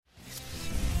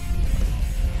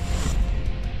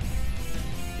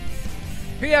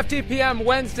PFTPM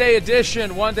Wednesday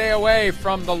edition, one day away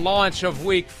from the launch of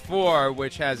Week 4,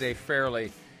 which has a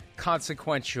fairly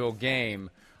consequential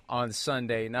game on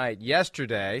Sunday night.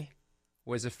 Yesterday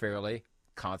was a fairly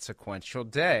consequential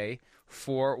day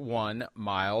for one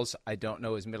Miles. I don't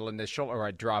know his middle initial, or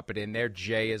I'd drop it in there.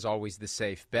 J is always the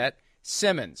safe bet.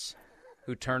 Simmons,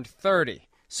 who turned 30.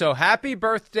 So happy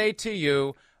birthday to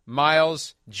you,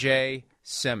 Miles J.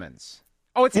 Simmons.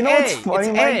 Oh, it's A. It's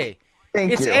A.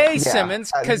 It's A,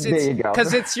 Simmons, because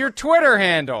it's your Twitter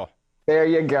handle. There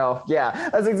you go. Yeah,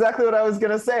 that's exactly what I was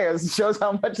going to say. It shows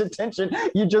how much attention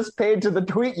you just paid to the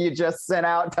tweet you just sent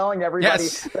out telling everybody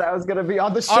that I was going to be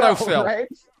on the show. Autofill. Right?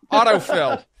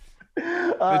 Autofill.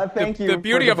 Thank you. The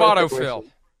beauty of autofill.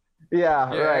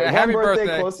 Yeah, right. Happy One birthday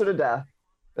birthday. Closer to death.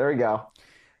 There we go.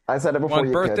 I said it before you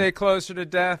One birthday could. closer to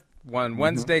death. One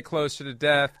Wednesday closer to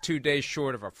death, 2 days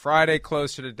short of a Friday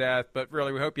closer to death. But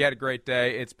really, we hope you had a great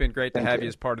day. It's been great to have you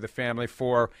as part of the family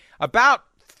for about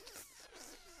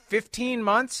 15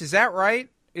 months. Is that right?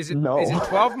 Is it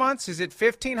 12 months? Is it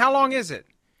 15? How long is it?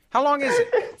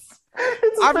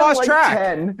 I've lost track.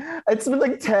 10. It's been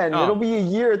like 10. Oh. It'll be a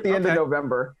year at the end of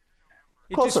November.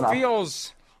 Close enough.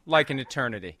 Feels like an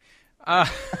eternity.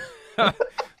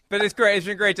 But it's great. It's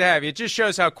been great to have you. It just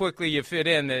shows how quickly you fit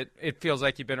in that it feels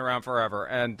like you've been around forever.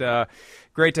 And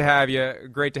great to have you.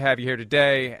 Great to have you here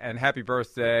today. And happy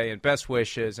birthday and best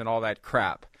wishes and all that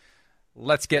crap.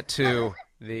 Let's get to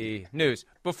the news.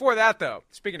 Before that, though,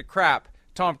 speaking of crap,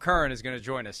 Tom Curran is going to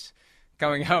join us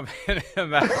coming up in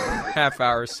about a half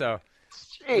hour or so.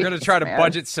 We're going to try to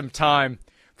budget some time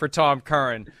for Tom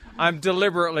Curran. I'm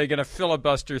deliberately going to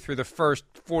filibuster through the first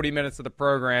 40 minutes of the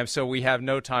program so we have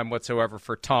no time whatsoever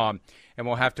for Tom, and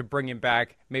we'll have to bring him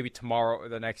back maybe tomorrow or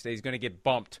the next day. He's going to get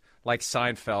bumped like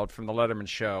Seinfeld from The Letterman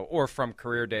Show or from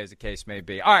Career Day, as the case may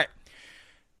be. All right.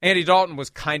 Andy Dalton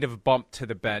was kind of bumped to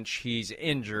the bench. He's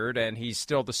injured, and he's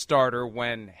still the starter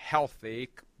when healthy.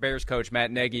 Bears coach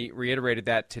Matt Nagy reiterated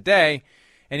that today,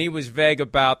 and he was vague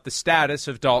about the status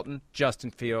of Dalton, Justin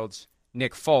Fields,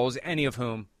 Nick Foles, any of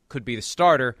whom could be the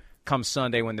starter come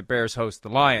Sunday when the Bears host the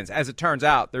Lions. As it turns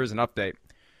out, there is an update.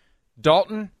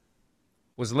 Dalton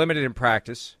was limited in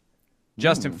practice.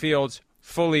 Justin Fields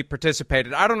fully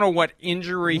participated. I don't know what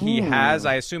injury he has.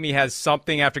 I assume he has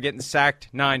something after getting sacked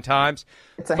 9 times.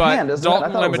 It's a hand, isn't Dalton it?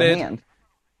 I thought limited. it was a hand.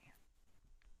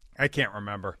 I can't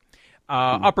remember.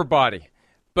 Upper body.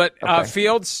 But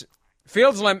Fields full,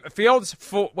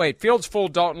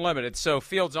 Dalton limited. So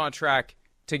Fields on track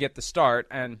to get the start,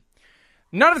 and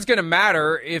none of it's going to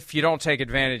matter if you don't take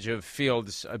advantage of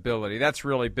Fields' ability. That's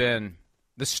really been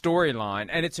the storyline.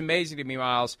 And it's amazing to me,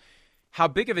 Miles, how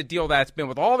big of a deal that's been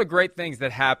with all the great things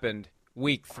that happened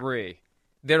week 3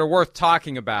 that are worth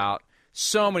talking about.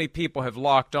 So many people have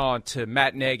locked on to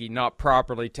Matt Nagy not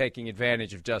properly taking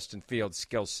advantage of Justin Fields'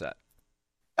 skill set.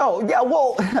 Oh, yeah,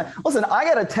 well, listen, I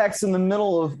got a text in the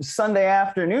middle of Sunday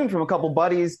afternoon from a couple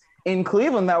buddies in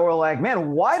Cleveland that were like,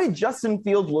 man, why did Justin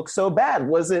Fields look so bad?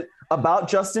 Was it about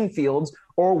Justin Fields,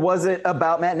 or was it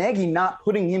about Matt Nagy not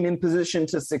putting him in position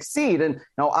to succeed? And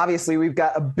obviously we've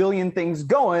got a billion things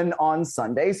going on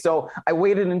Sunday. So I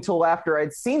waited until after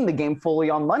I'd seen the game fully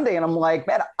on Monday. And I'm like,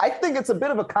 man, I think it's a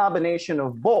bit of a combination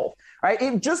of both, right?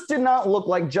 It just did not look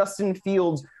like Justin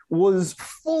Fields was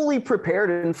fully prepared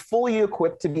and fully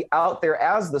equipped to be out there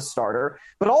as the starter.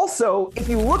 But also, if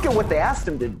you look at what they asked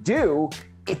him to do,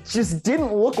 it just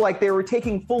didn't look like they were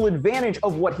taking full advantage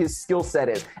of what his skill set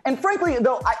is. And frankly,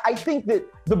 though, I think that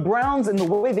the Browns and the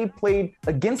way they played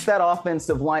against that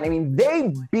offensive line, I mean,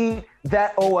 they beat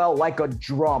that OL like a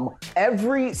drum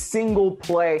every single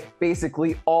play,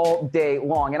 basically all day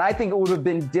long. And I think it would have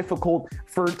been difficult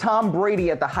for Tom Brady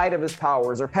at the height of his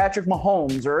powers, or Patrick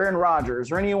Mahomes, or Aaron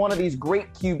Rodgers, or any one of these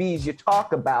great QBs you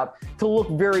talk about to look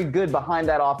very good behind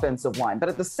that offensive line. But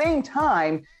at the same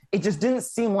time, it just didn't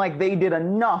seem like they did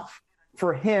enough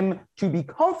for him to be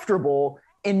comfortable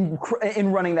in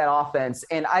running that offense.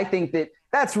 And I think that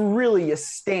that's really a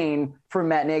stain for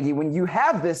Matt Nagy when you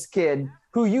have this kid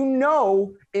who you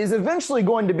know is eventually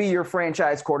going to be your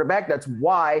franchise quarterback. That's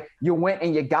why you went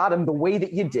and you got him the way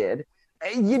that you did.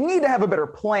 You need to have a better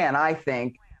plan, I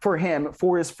think, for him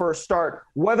for his first start,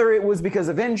 whether it was because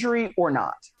of injury or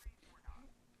not.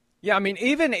 Yeah, I mean,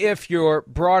 even if your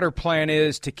broader plan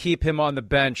is to keep him on the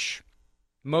bench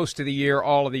most of the year,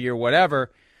 all of the year,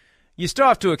 whatever, you still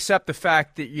have to accept the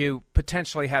fact that you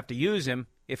potentially have to use him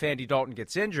if Andy Dalton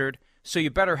gets injured. So you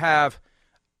better have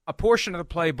a portion of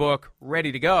the playbook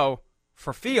ready to go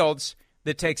for Fields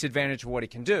that takes advantage of what he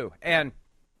can do. And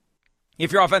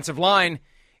if your offensive line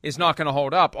is not going to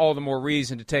hold up, all the more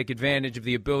reason to take advantage of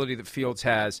the ability that Fields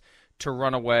has to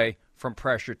run away from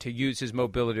pressure to use his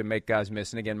mobility to make guys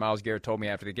miss. And again, Myles Garrett told me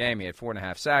after the game he had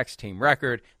 4.5 sacks, team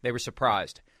record. They were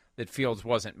surprised that Fields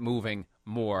wasn't moving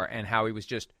more and how he was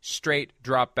just straight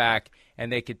drop back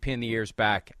and they could pin the ears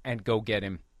back and go get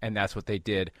him. And that's what they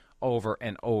did over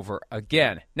and over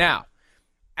again. Now,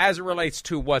 as it relates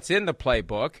to what's in the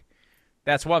playbook,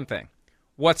 that's one thing.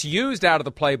 What's used out of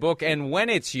the playbook and when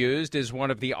it's used is one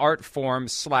of the art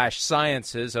forms /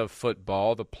 sciences of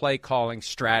football, the play calling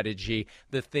strategy,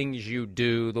 the things you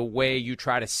do, the way you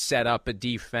try to set up a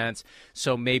defense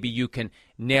so maybe you can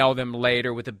nail them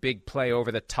later with a big play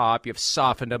over the top. You've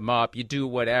softened them up. You do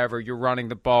whatever. You're running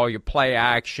the ball. You play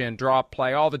action, draw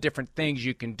play, all the different things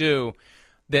you can do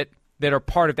that are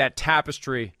part of that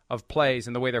tapestry of plays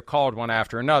and the way they're called one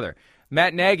after another.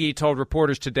 Matt Nagy told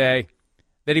reporters today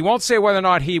that he won't say whether or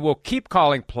not he will keep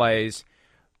calling plays,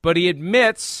 but he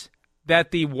admits that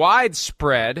the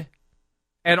widespread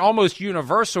and almost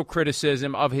universal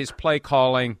criticism of his play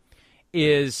calling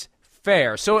is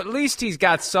fair. So at least he's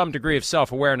got some degree of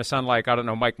self-awareness, unlike, I don't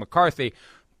know, Mike McCarthy.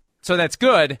 So that's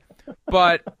good,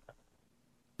 but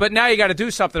now you got to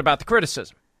do something about the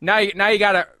criticism. Now you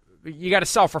got to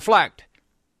self-reflect,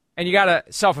 and you got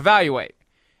to self-evaluate.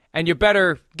 And you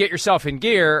better get yourself in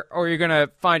gear or you're going to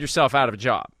find yourself out of a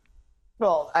job.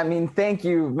 Well, I mean, thank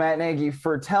you, Matt Nagy,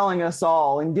 for telling us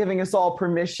all and giving us all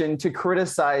permission to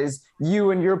criticize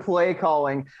you and your play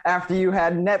calling after you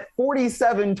had net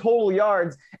 47 total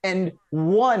yards and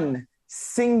one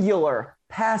singular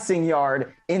passing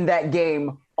yard in that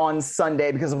game on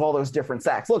Sunday because of all those different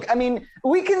sacks. Look, I mean,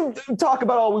 we can talk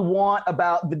about all we want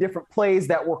about the different plays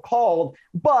that were called,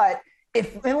 but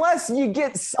unless you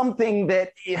get something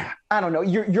that, I don't know,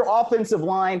 your offensive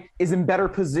line is in better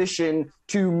position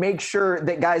to make sure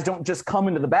that guys don't just come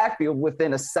into the backfield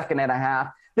within a second and a half,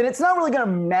 then it's not really going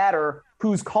to matter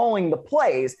who's calling the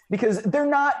plays because they're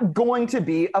not going to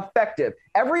be effective.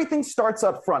 Everything starts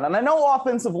up front. And I know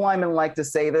offensive linemen like to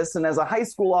say this, and as a high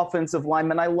school offensive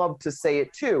lineman, I love to say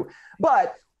it too.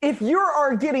 But if you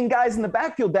are getting guys in the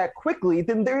backfield that quickly,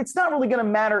 then it's not really going to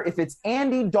matter if it's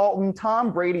Andy Dalton,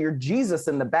 Tom Brady, or Jesus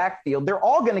in the backfield. They're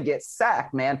all going to get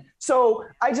sacked, man. So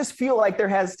I just feel like there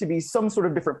has to be some sort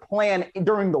of different plan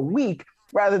during the week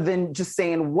rather than just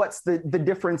saying what's the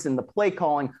difference in the play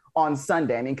calling on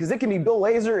Sunday. I mean, because it can be Bill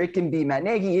Lazor, it can be Matt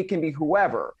Nagy, it can be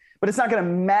whoever. But it's not going to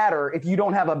matter if you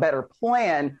don't have a better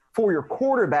plan for your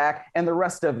quarterback and the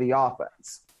rest of the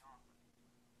offense.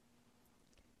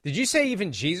 Did you say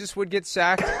even Jesus would get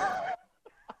sacked?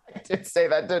 I did say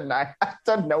that, didn't I? I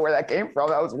didn't know where that came from.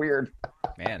 That was weird.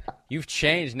 Man, you've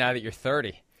changed now that you're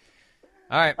 30.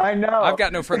 All right. I know. I've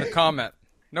got no further comment.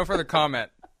 No further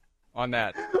comment on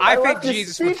that. I think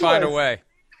Jesus would find a way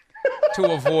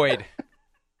to avoid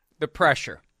the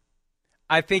pressure.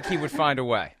 I think he would find a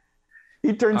way.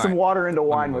 He turned some water into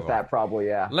wine with that, probably,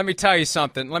 yeah. Let me tell you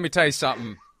something.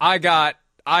 I got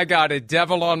a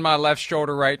devil on my left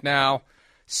shoulder right now,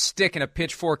 sticking a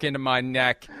pitchfork into my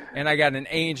neck, and I got an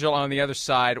angel on the other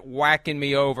side whacking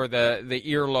me over the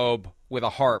earlobe with a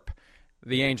harp.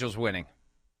 The angel's winning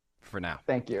for now.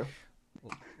 Thank you.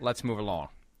 Let's move along.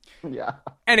 Yeah.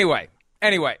 Anyway,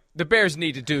 the Bears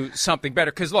need to do something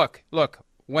better because, look,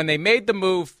 when they made the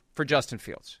move for Justin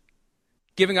Fields,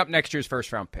 giving up next year's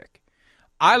first-round pick,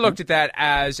 I looked at that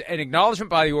as an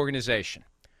acknowledgement by the organization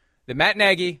that Matt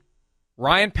Nagy,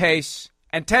 Ryan Pace,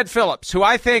 and Ted Phillips, who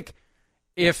I think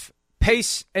if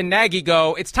Pace and Nagy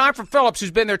go, it's time for Phillips, who's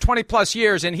been there 20-plus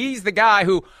years, and he's the guy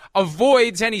who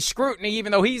avoids any scrutiny,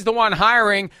 even though he's the one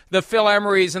hiring the Phil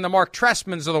Emerys and the Mark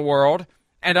Trestmans of the world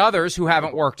and others who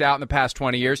haven't worked out in the past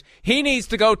 20 years. He needs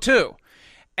to go, too,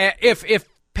 if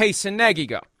Pace and Nagy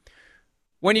go.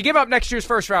 When you give up next year's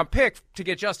first-round pick to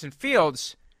get Justin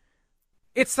Fields,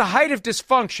 it's the height of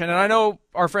dysfunction, and I know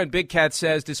our friend Big Cat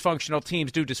says dysfunctional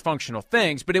teams do dysfunctional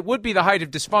things, but it would be the height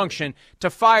of dysfunction to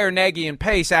fire Nagy and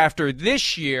Pace after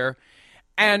this year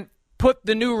and put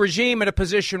the new regime in a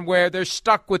position where they're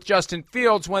stuck with Justin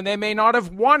Fields when they may not have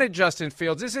wanted Justin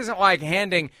Fields. This isn't like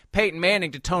handing Peyton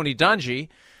Manning to Tony Dungy.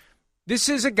 This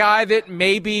is a guy that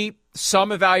maybe some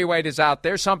evaluators out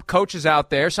there, some coaches out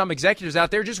there, some executives out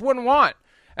there just wouldn't want.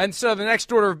 And so the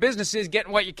next order of business is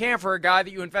getting what you can for a guy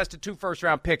that you invested 2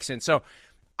 first-round picks in. So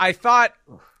I thought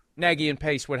Nagy and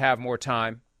Pace would have more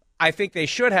time. I think they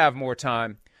should have more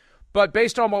time. But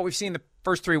based on what we've seen the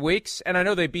first 3 weeks, and I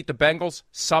know they beat the Bengals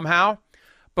somehow,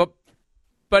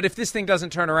 but if this thing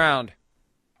doesn't turn around,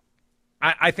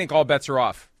 I think all bets are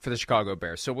off for the Chicago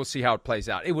Bears. So we'll see how it plays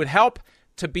out. It would help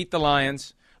to beat the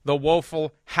Lions, the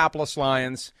woeful, hapless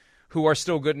Lions, who are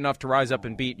still good enough to rise up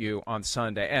and beat you on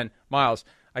Sunday. And, Miles,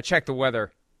 I checked the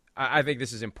weather. I think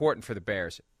this is important for the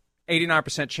Bears.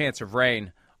 89% chance of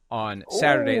rain on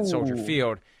Saturday at Soldier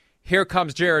Field. Here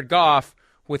comes Jared Goff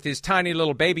with his tiny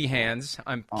little baby hands.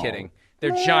 I'm kidding.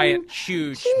 They're giant,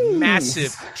 huge,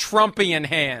 massive Trumpian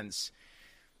hands.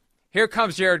 Here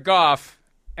comes Jared Goff,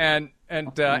 and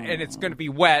it's going to be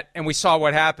wet. And we saw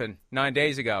what happened 9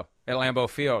 days ago at Lambeau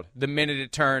Field. The minute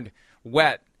it turned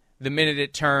wet, the minute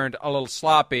it turned a little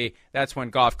sloppy, that's when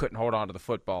Goff couldn't hold on to the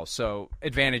football. So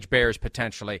advantage Bears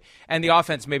potentially. And the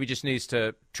offense maybe just needs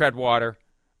to tread water,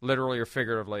 literally or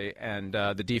figuratively, and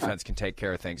the defense can take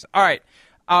care of things. All right,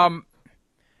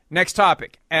 next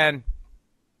topic. And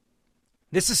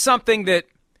this is something that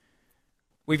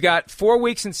we've got 4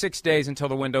 weeks and 6 days until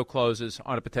the window closes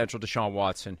on a potential Deshaun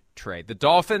Watson trade. The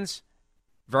Dolphins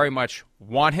very much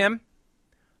want him.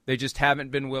 They just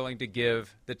haven't been willing to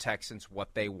give the Texans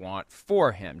what they want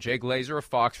for him. Jay Glazer of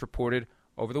Fox reported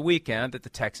over the weekend that the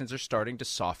Texans are starting to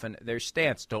soften their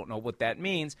stance. Don't know what that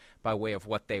means by way of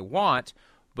what they want.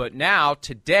 But now,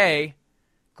 today,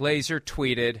 Glazer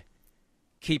tweeted,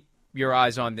 keep your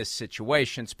eyes on this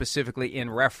situation, specifically in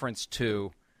reference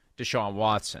to Deshaun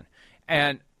Watson.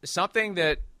 And something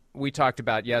that we talked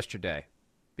about yesterday,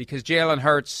 because Jalen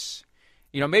Hurts,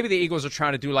 maybe the Eagles are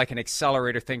trying to do like an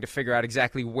accelerator thing to figure out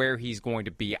exactly where he's going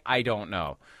to be. I don't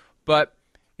know. But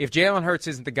if Jalen Hurts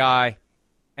isn't the guy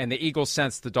and the Eagles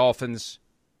sense the Dolphins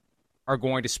are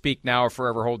going to speak now or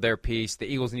forever hold their peace, the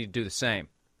Eagles need to do the same.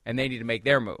 And they need to make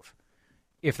their move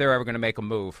if they're ever going to make a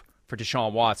move for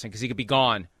Deshaun Watson, because he could be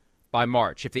gone by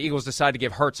March. If the Eagles decide to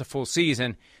give Hurts a full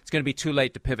season, it's going to be too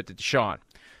late to pivot to Deshaun.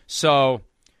 So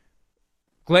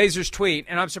Glazer's tweet,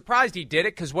 and I'm surprised he did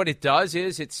it, because what it does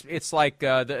is it's like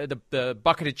the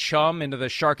bucketed chum into the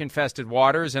shark-infested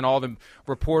waters, and all the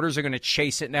reporters are going to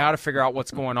chase it now to figure out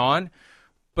what's going on.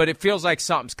 But it feels like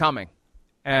something's coming,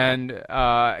 and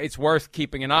it's worth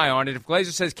keeping an eye on it. If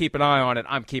Glazer says keep an eye on it,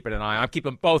 I'm keeping an eye. I'm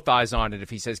keeping both eyes on it if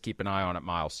he says keep an eye on it,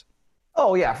 Miles.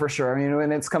 Oh, yeah, for sure. I mean,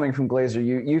 when it's coming from Glazer,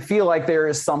 you feel like there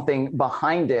is something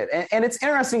behind it. And it's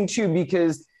interesting, too,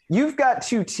 because you've got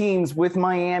two teams with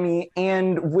Miami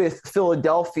and with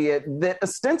Philadelphia that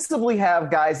ostensibly have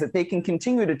guys that they can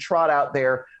continue to trot out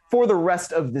there for the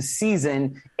rest of the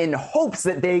season in hopes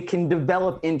that they can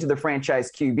develop into the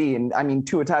franchise QB. And I mean,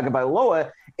 Tua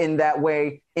Tagovailoa in that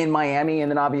way in Miami, and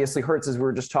then obviously Hurts, as we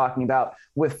were just talking about,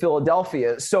 with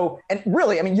Philadelphia. So, and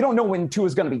really, I mean, you don't know when Tua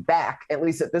is going to be back, at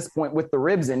least at this point with the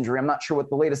ribs injury. I'm not sure what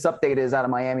the latest update is out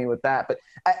of Miami with that, but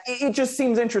it just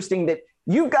seems interesting that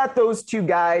you've got those two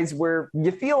guys where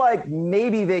you feel like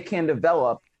maybe they can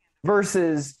develop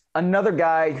versus another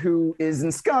guy who is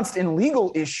ensconced in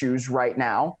legal issues right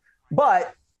now,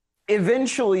 but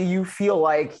eventually you feel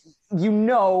like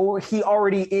he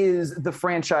already is the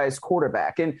franchise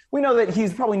quarterback. And we know that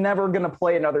he's probably never going to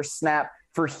play another snap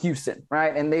for Houston,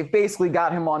 right? And they've basically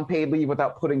got him on paid leave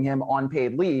without putting him on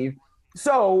paid leave.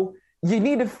 So you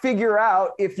need to figure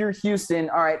out, if you're Houston,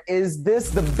 all right, is this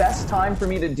the best time for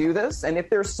me to do this? And if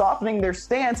they're softening their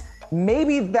stance,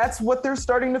 maybe that's what they're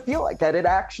starting to feel like, that it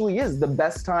actually is the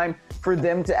best time for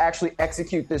them to actually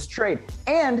execute this trade.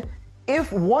 And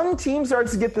if one team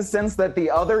starts to get the sense that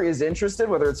the other is interested,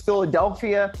 whether it's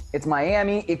Philadelphia, it's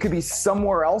Miami, it could be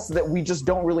somewhere else that we just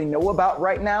don't really know about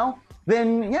right now,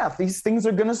 then yeah, these things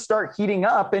are going to start heating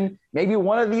up, and maybe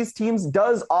one of these teams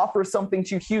does offer something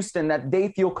to Houston that they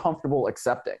feel comfortable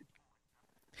accepting.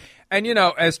 And,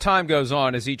 as time goes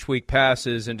on, as each week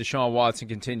passes and Deshaun Watson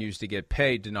continues to get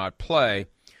paid to not play,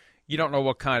 you don't know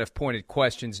what kind of pointed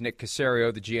questions Nick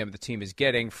Caserio, the GM of the team, is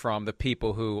getting from the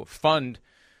people who fund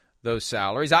those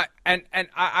salaries. I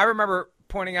remember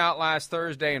pointing out last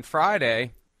Thursday and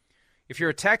Friday, if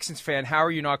you're a Texans fan, how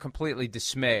are you not completely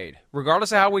dismayed,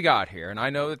 regardless of how we got here? And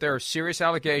I know that there are serious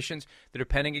allegations that are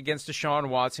pending against Deshaun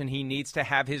Watson. He needs to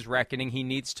have his reckoning. He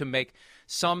needs to make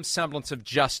some semblance of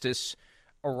justice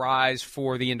arise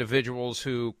for the individuals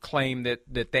who claim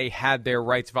that they had their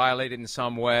rights violated in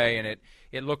some way, and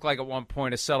it looked like at one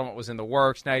point a settlement was in the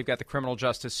works. Now you've got the criminal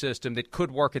justice system that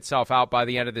could work itself out by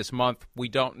the end of this month. We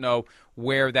don't know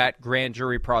where that grand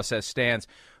jury process stands,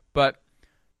 but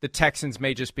the Texans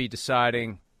may just be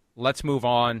deciding, let's move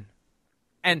on.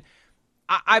 And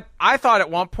I thought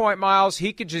at one point, Miles,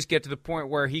 he could just get to the point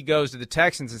where he goes to the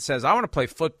Texans and says, I want to play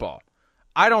football.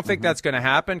 I don't think that's going to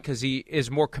happen, because he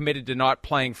is more committed to not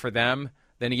playing for them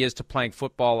than he is to playing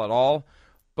football at all.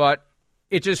 But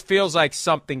it just feels like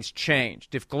something's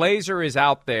changed. If Glazer is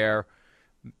out there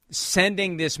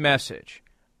sending this message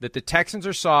that the Texans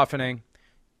are softening,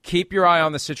 keep your eye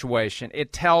on the situation,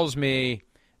 it tells me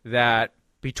that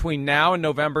between now and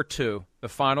November 2, the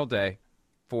final day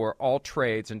for all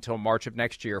trades until March of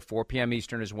next year, 4 p.m.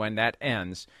 Eastern is when that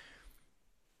ends,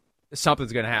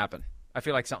 something's going to happen. I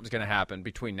feel like something's going to happen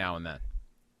between now and then.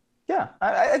 Yeah,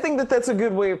 I think that's a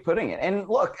good way of putting it. And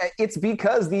look, it's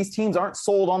because these teams aren't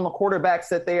sold on the quarterbacks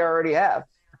that they already have.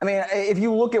 I mean, if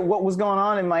you look at what was going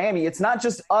on in Miami, it's not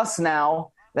just us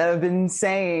now that have been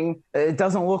saying it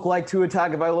doesn't look like Tua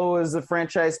Tagovailoa is the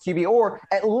franchise QB, or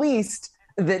at least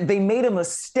that they made a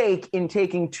mistake in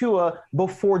taking Tua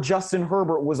before Justin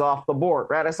Herbert was off the board,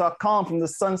 right? I saw a column from the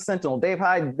Sun Sentinel. Dave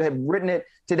Hyde had written it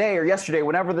today or yesterday,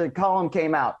 whenever the column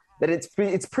came out, that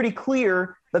it's pretty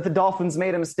clear that the Dolphins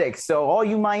made a mistake. So all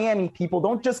you Miami people,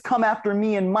 don't just come after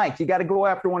me and Mike. You got to go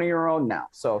after one of your own now.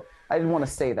 So I didn't want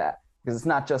to say that because it's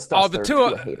not just us. Oh, the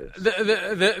Tua haters.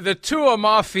 The Tua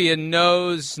Mafia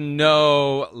knows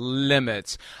no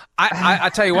limits. I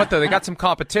tell you what, though, they got some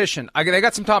competition. They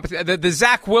got some competition. The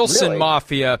Zach Wilson Really?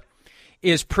 Mafia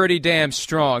is pretty damn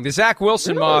strong. The Zach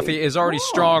Wilson Really? Mafia is already Wow.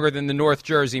 stronger than the North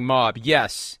Jersey mob.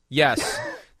 Yes.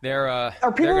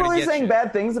 Are people really saying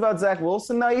bad things about Zach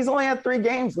Wilson? No, he's only had 3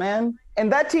 games, man.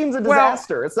 And that team's a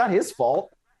disaster. It's not his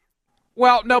fault.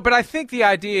 Well, no, but I think the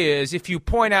idea is if you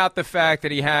point out the fact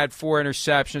that he had 4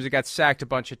 interceptions, he got sacked a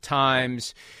bunch of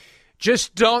times,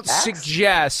 just don't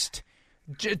suggest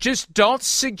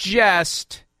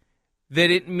that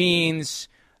it means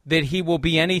that he will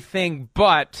be anything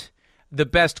but the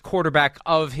best quarterback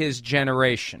of his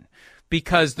generation,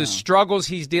 because the struggles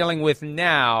he's dealing with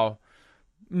now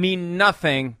mean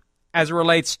nothing as it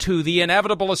relates to the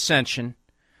inevitable ascension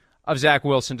of Zach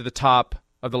Wilson to the top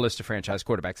of the list of franchise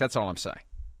quarterbacks. That's all I'm saying.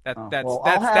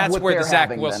 That's where the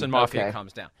Zach Wilson Mafia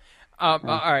comes down. All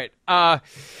right.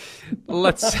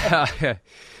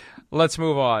 Let's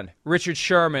move on. Richard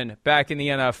Sherman back in the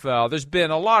NFL. There's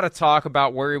been a lot of talk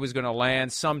about where he was going to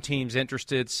land. Some teams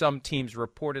interested, some teams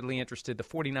reportedly interested. The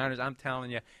 49ers, I'm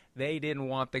telling you, they didn't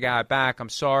want the guy back. I'm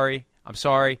sorry.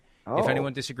 If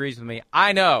anyone disagrees with me,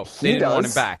 I know they didn't want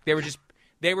him back. They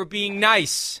were being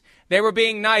nice. They were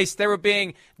being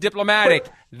diplomatic.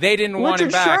 They didn't want him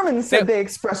back. Richard Sherman said they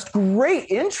expressed great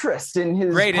interest in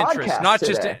his podcast not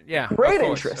today. just great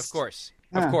interest.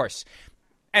 Of course.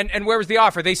 And where was the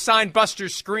offer? They signed Buster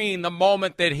Skrine the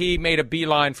moment that he made a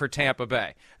beeline for Tampa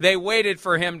Bay. They waited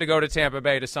for him to go to Tampa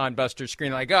Bay to sign Buster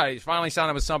Skrine. Like, oh, he's finally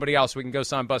signed with somebody else. We can go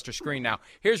sign Buster Skrine now.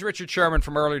 Here's Richard Sherman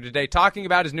from earlier today talking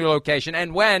about his new location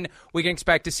and when we can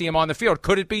expect to see him on the field.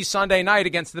 Could it be Sunday night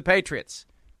against the Patriots?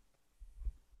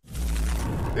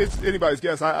 It's anybody's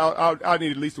guess. I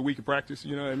need at least a week of practice,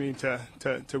 you know what I mean,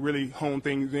 to really hone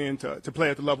things in, to play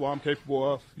at the level I'm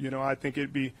capable of. You know, I think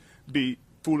it'd be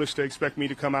foolish to expect me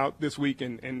to come out this week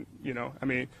and you know, I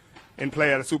mean, and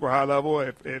play at a super high level.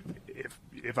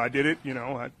 If I did it, you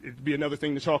know, it'd be another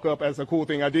thing to chalk up as a cool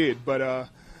thing I did. But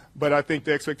I think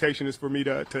the expectation is for me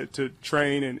to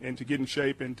train and to get in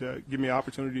shape and to give me an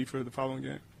opportunity for the following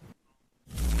game.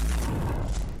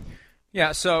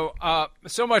 Yeah, so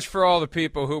much for all the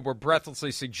people who were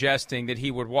breathlessly suggesting that he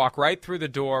would walk right through the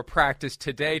door, practice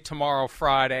today, tomorrow,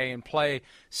 Friday, and play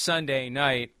Sunday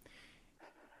night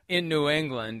in New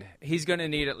England. He's going to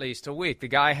need at least a week. The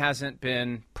guy hasn't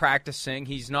been practicing.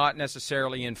 He's not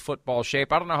necessarily in football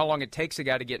shape. I don't know how long it takes a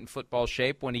guy to get in football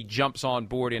shape when he jumps on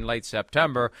board in late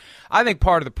September. I think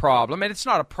part of the problem, and it's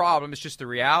not a problem, it's just the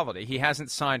reality, he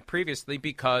hasn't signed previously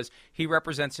because he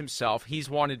represents himself. He's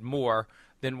wanted more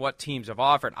than what teams have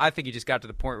offered. I think he just got to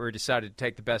the point where he decided to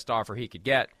take the best offer he could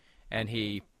get, and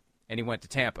he went to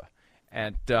Tampa.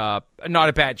 And not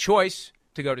a bad choice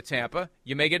to go to Tampa.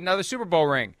 You may get another Super Bowl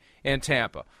ring in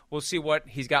Tampa. We'll see what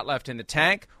he's got left in the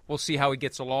tank. We'll see how he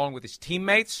gets along with his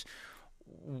teammates.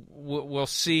 We'll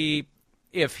see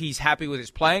if he's happy with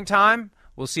his playing time.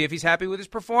 We'll see if he's happy with his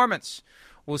performance.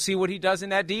 We'll see what he does in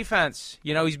that defense.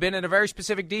 You know, he's been in a very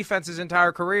specific defense his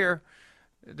entire career.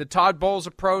 The Todd Bowles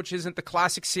approach isn't the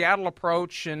classic Seattle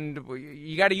approach, and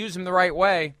you got to use him the right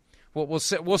way. We'll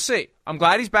see. I'm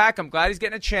glad he's back. I'm glad he's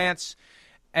getting a chance,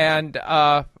 and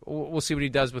we'll see what he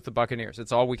does with the Buccaneers.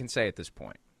 That's all we can say at this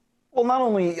point. Well, not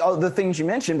only the things you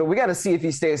mentioned, but we got to see if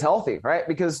he stays healthy, right?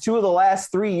 Because 2 of the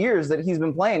last 3 years that he's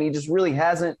been playing, he just really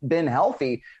hasn't been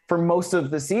healthy for most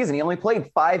of the season. He only played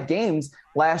 5 games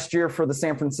last year for the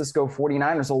San Francisco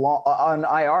 49ers on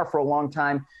IR for a long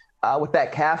time. With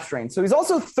that calf strain. So he's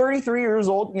also 33 years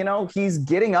old. You know, he's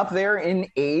getting up there in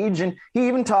age. And he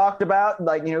even talked about,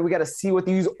 like, you know, we got to see what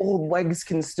these old legs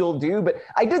can still do. But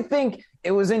I did think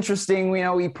it was interesting. You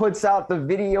know, he puts out the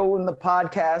video in the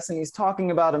podcast and he's talking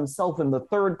about himself in the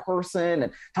third person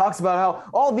and talks about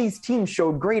how all these teams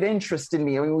showed great interest in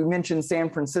me. I mean, we mentioned San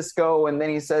Francisco, and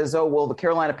then he says, oh, well, the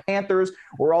Carolina Panthers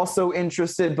were also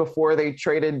interested before they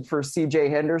traded for CJ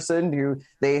Henderson, who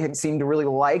they had seemed to really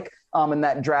like in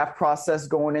that draft process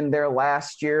going in there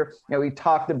last year. You know, he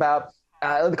talked about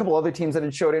a couple other teams that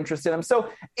had showed interest in him. So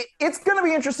it's going to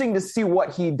be interesting to see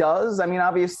what he does. I mean,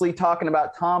 obviously talking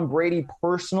about Tom Brady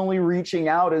personally reaching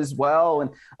out as well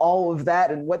and all of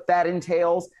that and what that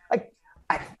entails.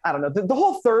 I don't know. The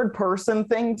whole third person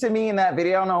thing to me in that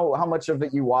video, I don't know how much of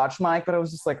it you watched, Mike, but I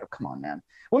was just like, oh, come on, man.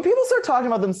 When people start talking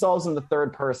about themselves in the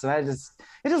third person, it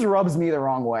just rubs me the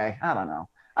wrong way. I don't know.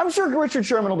 I'm sure Richard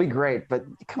Sherman will be great, but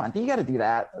come on, you got to do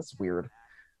that. That's weird.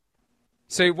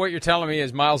 So what you're telling me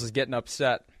is Miles is getting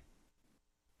upset.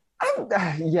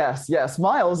 Yes.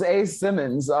 Miles A.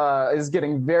 Simmons is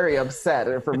getting very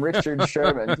upset from Richard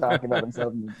Sherman talking about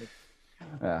himself.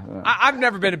 I've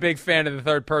never been a big fan of the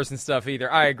third person stuff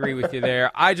either. I agree with you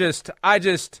there. I'm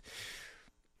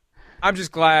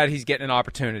just glad he's getting an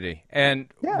opportunity, and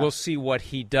we'll see what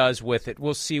he does with it.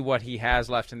 We'll see what he has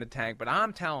left in the tank. But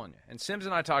I'm telling you, and Sims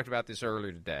and I talked about this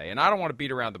earlier today, and I don't want to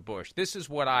beat around the bush. This is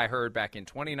what I heard back in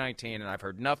 2019, and I've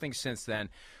heard nothing since then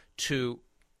to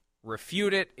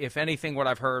refute it. If anything, what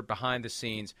I've heard behind the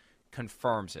scenes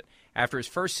confirms it. After his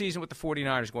first season with the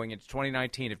 49ers going into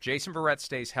 2019, if Jason Verrett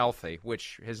stays healthy,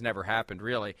 which has never happened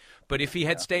really, but if he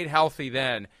had stayed healthy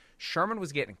then, Sherman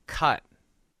was getting cut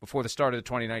before the start of the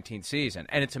 2019 season.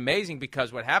 And it's amazing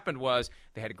because what happened was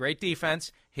they had a great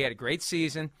defense, he had a great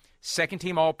season,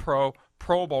 second-team All-Pro,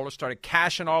 Pro Bowler, started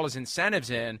cashing all his incentives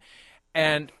in,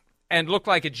 and looked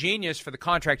like a genius for the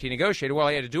contract he negotiated. Well,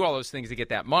 he had to do all those things to get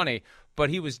that money, but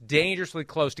he was dangerously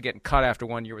close to getting cut after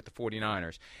 1 year with the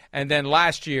 49ers. And then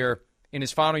last year, in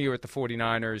his final year with the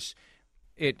 49ers,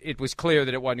 it was clear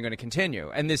that it wasn't going to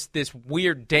continue. And this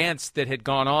weird dance that had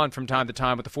gone on from time to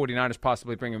time with the 49ers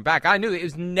possibly bringing him back, I knew it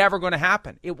was never going to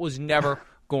happen. It was never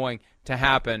going to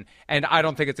happen. And I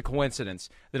don't think it's a coincidence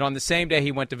that on the same day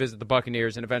he went to visit the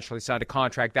Buccaneers and eventually signed a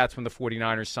contract, that's when the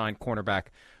 49ers signed cornerback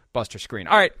Buster Skrine.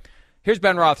 All right. Here's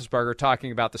Ben Roethlisberger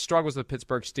talking about the struggles of the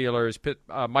Pittsburgh Steelers.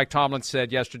 Mike Tomlin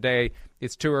said yesterday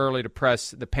it's too early to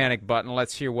press the panic button.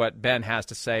 Let's hear what Ben has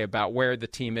to say about where the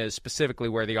team is, specifically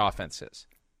where the offense is.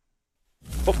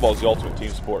 Football is the ultimate team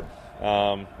sport.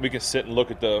 We can sit and look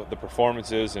at the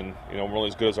performances, and we're only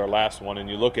as good as our last one. And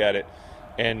you look at it,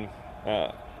 and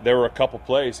there were a couple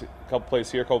plays here, a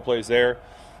couple plays there,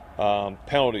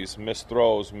 penalties, missed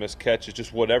throws, missed catches,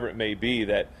 just whatever it may be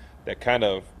that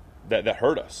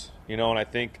hurt us. And I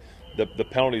think the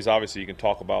penalties, obviously, you can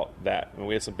talk about that. I mean,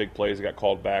 we had some big plays that got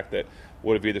called back that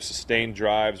would have either sustained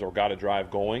drives or got a drive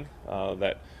going. That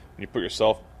when you put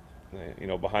yourself,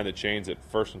 behind the chains at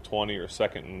 1st and 20 or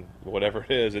 2nd and whatever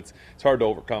it is, it's hard to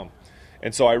overcome.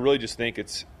 And so I really just think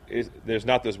there's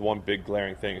not this one big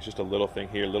glaring thing. It's just a little thing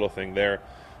here, little thing there,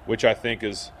 which I think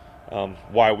is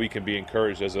why we can be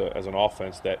encouraged as an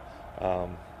offense that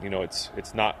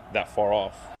it's not that far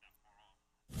off.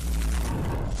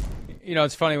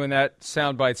 It's funny, when that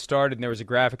soundbite started and there was a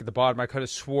graphic at the bottom, I could have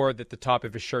swore that the top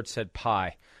of his shirt said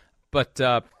pie. But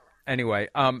anyway,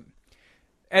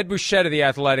 Ed Bouchette of The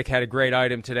Athletic had a great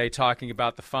item today talking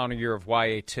about the final year of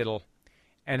Y.A. Tittle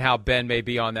and how Ben may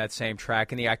be on that same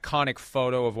track. And the iconic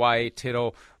photo of Y.A.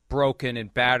 Tittle, broken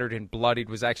and battered and bloodied,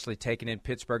 was actually taken in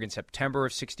Pittsburgh in September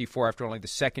of '64 after only the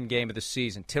second game of the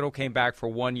season. Tittle came back for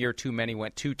 1 year too many,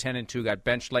 went 2-10-2, got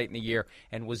benched late in the year,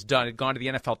 and was done. Had gone to the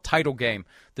NFL title game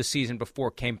the season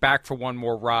before, came back for one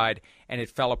more ride, and it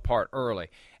fell apart early.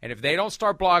 And if they don't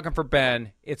start blocking for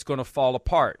Ben, it's going to fall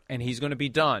apart, and he's going to be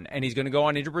done, and he's going to go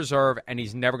on into reserve, and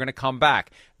he's never going to come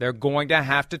back. They're going to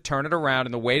have to turn it around,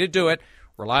 and the way to do it,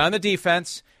 rely on the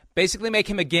defense, basically make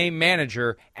him a game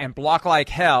manager and block like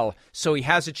hell so he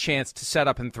has a chance to set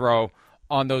up and throw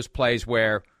on those plays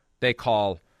where they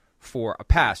call for a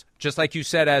pass. Just like you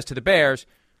said as to the Bears,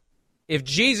 if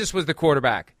Jesus was the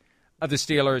quarterback of the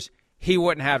Steelers, he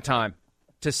wouldn't have time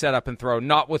to set up and throw,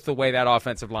 not with the way that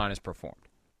offensive line has performed.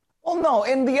 Well, no,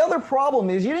 and the other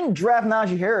problem is you didn't draft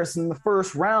Najee Harris in the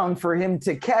first round for him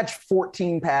to catch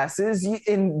 14 passes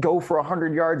and go for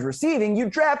 100 yards receiving. You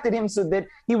drafted him so that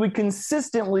he would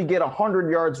consistently get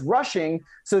 100 yards rushing,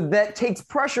 so that takes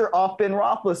pressure off Ben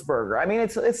Roethlisberger. I mean,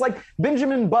 it's like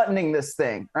Benjamin Buttoning this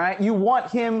thing, right? You want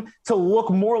him to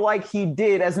look more like he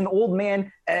did as an old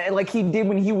man, like he did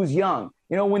when he was young.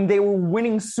 When they were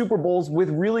winning Super Bowls with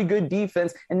really good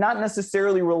defense and not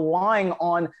necessarily relying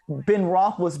on Ben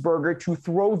Roethlisberger to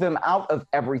throw them out of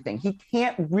everything. He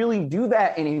can't really do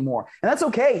that anymore. And that's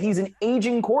okay. He's an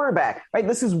aging quarterback, right?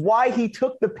 This is why he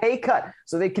took the pay cut,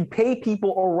 so they could pay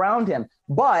people around him.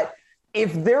 But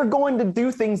if they're going to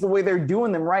do things the way they're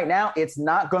doing them right now, it's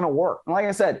not going to work. And like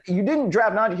I said, you didn't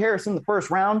draft Najee Harris in the first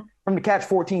round for him to catch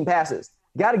 14 passes.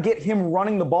 Got to get him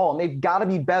running the ball, and they've got to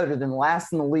be better than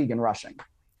last in the league in rushing.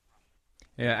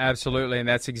 Yeah, absolutely, and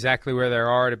that's exactly where they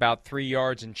are at about 3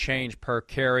 yards and change per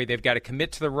carry. They've got to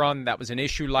commit to the run. That was an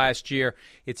issue last year.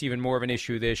 It's even more of an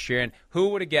issue this year. And who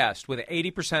would have guessed, with an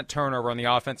 80% turnover on the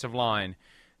offensive line,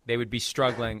 they would be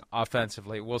struggling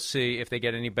offensively. We'll see if they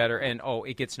get any better. And,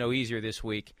 it gets no easier this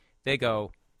week. They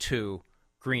go to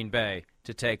Green Bay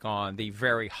to take on the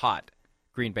very hot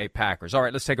Green Bay Packers. All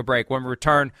right, let's take a break. When we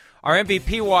return, our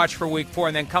MVP watch for Week 4,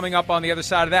 and then coming up on the other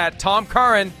side of that, Tom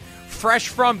Curran, fresh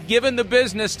from giving the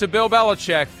business to Bill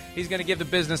Belichick. He's going to give the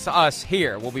business to us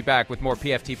here. We'll be back with more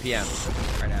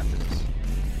PFTPM right after this.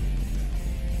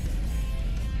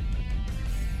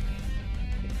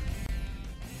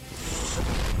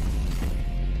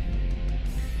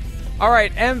 All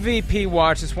right, MVP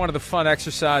watch is one of the fun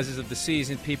exercises of the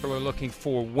season. People are looking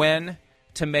for when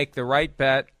to make the right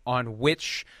bet on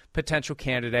which potential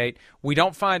candidate. We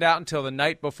don't find out until the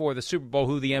night before the Super Bowl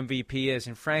who the MVP is,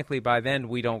 and frankly, by then,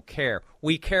 we don't care.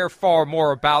 We care far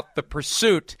more about the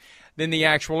pursuit than the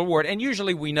actual award, and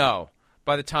usually we know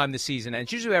by the time the season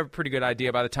ends. Usually we have a pretty good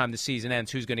idea by the time the season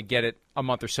ends who's going to get it a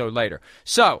month or so later.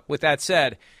 So, with that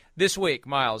said, this week,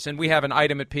 Miles, and we have an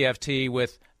item at PFT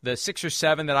with the 6 or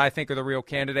 7 that I think are the real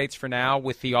candidates for now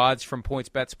with the odds from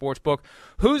PointsBet Sportsbook.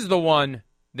 Who's the one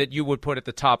that you would put at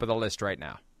the top of the list right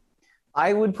now?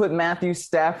 I would put Matthew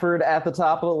Stafford at the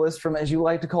top of the list from, as you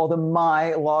like to call them,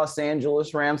 my Los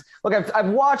Angeles Rams. Look, I've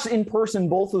watched in person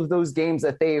both of those games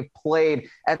that they've played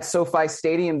at SoFi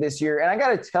Stadium this year, and I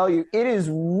got to tell you, it is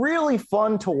really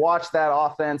fun to watch that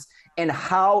offense and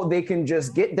how they can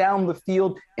just get down the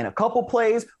field in a couple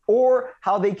plays, or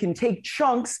how they can take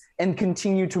chunks and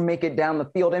continue to make it down the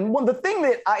field. And the thing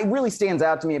that really stands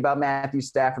out to me about Matthew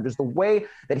Stafford is the way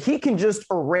that he can just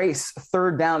erase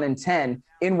 3rd down and 10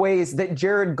 in ways that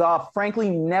Jared Goff, frankly,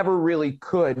 never really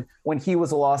could when he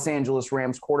was a Los Angeles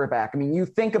Rams quarterback. I mean, you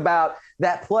think about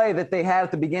that play that they had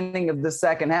at the beginning of the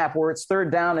second half where it's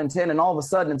 3rd down and 10, and all of a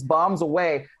sudden it's bombs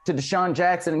away to Deshaun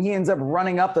Jackson, and he ends up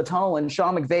running up the tunnel, and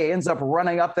Sean McVay ends up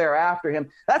running up there after him.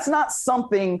 That's not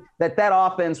something that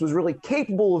offense was really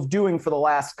capable of doing for the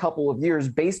last couple of years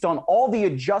based on all the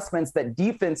adjustments that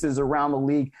defenses around the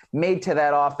league made to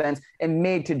that offense and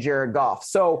made to Jared Goff.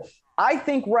 So I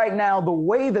think right now, the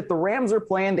way that the Rams are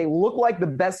playing, they look like the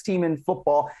best team in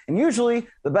football. And usually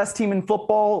the best team in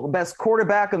football, the best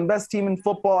quarterback and the best team in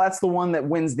football, that's the one that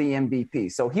wins the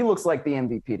MVP. So he looks like the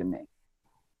MVP to me.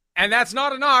 And that's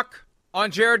not a knock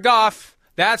on Jared Goff.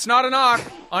 That's not a knock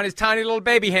on his tiny little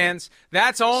baby hands.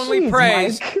 That's only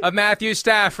praise Mike. of Matthew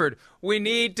Stafford. We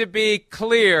need to be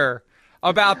clear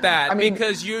about that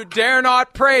because you dare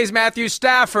not praise Matthew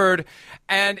Stafford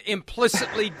and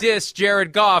implicitly diss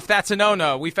Jared Goff. That's a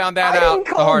no-no. We found that out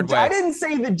the hard way. I didn't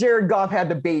say that Jared Goff had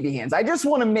the baby hands. I just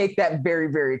want to make that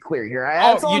very, very clear here.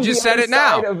 You just said it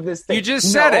now. You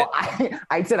just said it.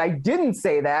 I said I didn't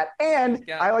say that. And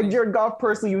I like Jared Goff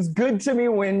personally. He was good to me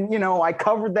when, I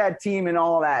covered that team and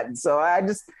all that. And so I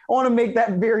want to make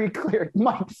that very clear.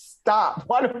 Mike, stop.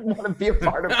 I don't want to be a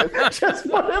part of it. Just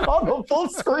put him on the full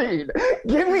screen.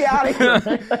 Get me out of here,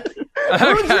 man.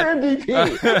 Who's your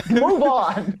MVP? Move on.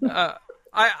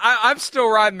 I'm still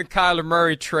riding the Kyler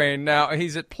Murray train now.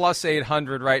 He's at plus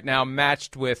 800 right now,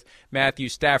 matched with Matthew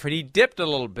Stafford. He dipped a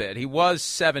little bit. He was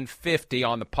 750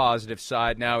 on the positive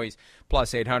side. Now he's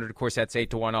plus 800. Of course, that's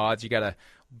 8-1 odds. You got to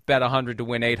bet 100 to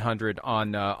win 800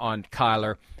 on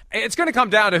Kyler. It's going to come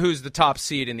down to who's the top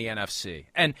seed in the NFC.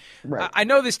 And right. I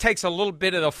know this takes a little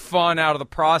bit of the fun out of the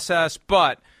process,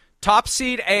 but top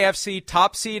seed AFC,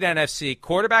 top seed NFC,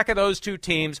 quarterback of those two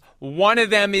teams, one of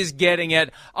them is getting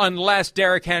it unless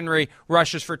Derrick Henry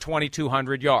rushes for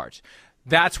 2,200 yards.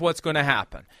 That's what's going to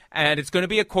happen. And it's going to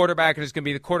be a quarterback, and it's going to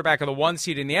be the quarterback of the 1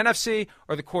 seed in the NFC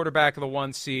or the quarterback of the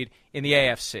 1 seed in the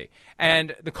AFC.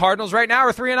 And the Cardinals right now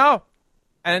are 3-0.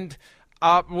 And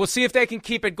we'll see if they can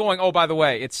keep it going. Oh, by the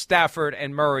way, it's Stafford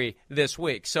and Murray this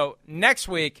week. So next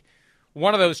week,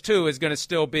 one of those two is going to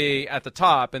still be at the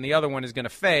top, and the other one is going to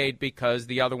fade because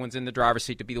the other one's in the driver's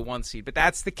seat to be the 1 seed. But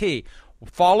that's the key.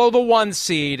 Follow the 1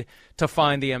 seed to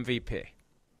find the MVP.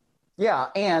 Yeah,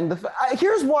 and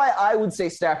here's why I would say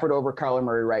Stafford over Kyler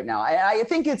Murray right now. I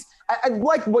think I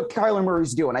like what Kyler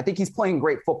Murray's doing. I think he's playing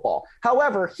great football.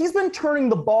 However, he's been turning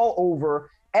the ball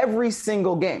over every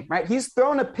single game, right? He's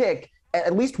thrown a pick,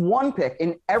 at least one pick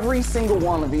in every single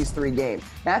one of these 3 games.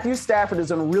 Matthew Stafford has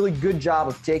done a really good job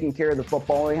of taking care of the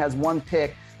football. He has 1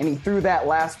 pick, and he threw that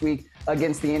last week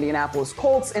against the Indianapolis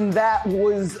Colts, and that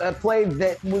was a play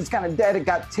that was kind of dead. It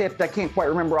got tipped. I can't quite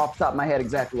remember off the top of my head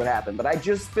exactly what happened, but I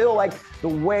just feel like the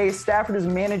way Stafford is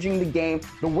managing the game,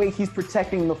 the way he's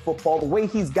protecting the football, the way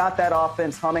he's got that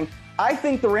offense humming, I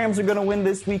think the Rams are going to win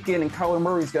this weekend, and Kyler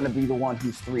Murray's going to be the one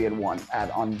who's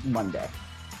 3-1 on Monday.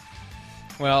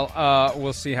 Well,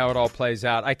 we'll see how it all plays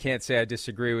out. I can't say I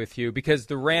disagree with you because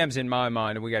the Rams, in my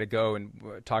mind, and we got to go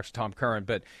and talk to Tom Curran,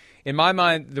 but in my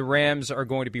mind, the Rams are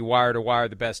going to be wire to wire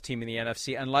the best team in the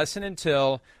NFC unless and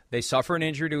until they suffer an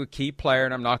injury to a key player,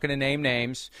 and I'm not going to name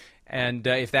names. And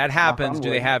if that happens, do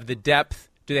they have the depth?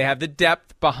 Do they have the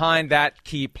depth behind that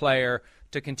key player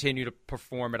to continue to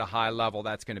perform at a high level?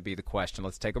 That's going to be the question.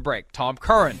 Let's take a break. Tom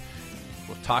Curran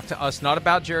will talk to us not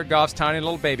about Jared Goff's tiny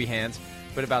little baby hands,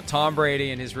 but about Tom Brady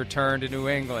and his return to New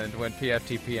England when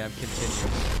PFTPM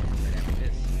continues.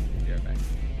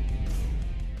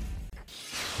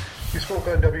 You spoke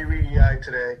on WEEI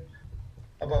today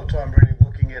about Tom Brady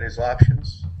looking at his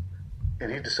options, and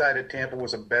he decided Tampa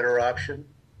was a better option.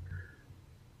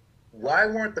 Why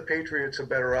weren't the Patriots a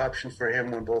better option for him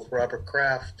when both Robert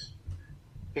Kraft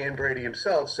and Brady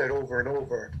himself said over and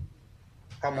over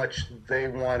how much they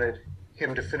wanted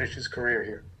him to finish his career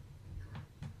here?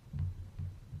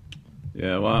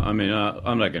 Yeah, well, I mean,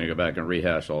 I'm not going to go back and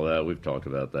rehash all that. We've talked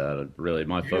about that. Really,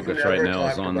 my focus right now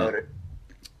is on the.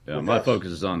 Yeah, my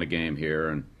focus is on the game here.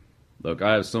 And look,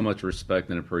 I have so much respect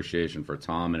and appreciation for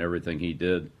Tom and everything he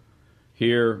did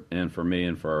here, and for me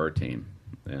and for our team.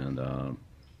 And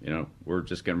we're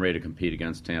just getting ready to compete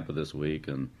against Tampa this week,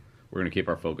 and we're going to keep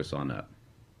our focus on that.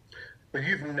 But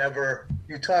you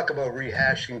talk about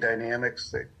rehashing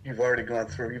dynamics that you've already gone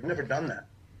through. You've never done that.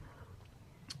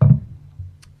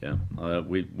 Yeah,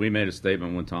 we made a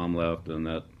statement when Tom left, and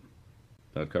that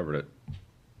covered it.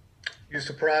 You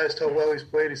surprised how well he's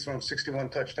played? He's thrown 61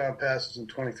 touchdown passes in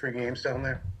 23 games down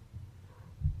there.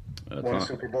 Won a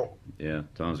Super Bowl. Yeah,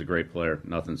 Tom's a great player.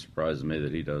 Nothing surprises me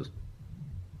that he does.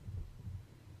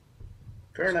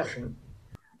 Fair enough.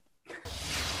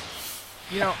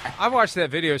 I've watched that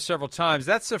video several times.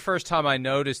 That's the first time I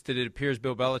noticed that it appears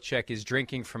Bill Belichick is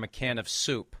drinking from a can of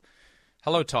soup.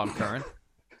 Hello, Tom Curran.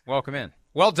 Welcome in.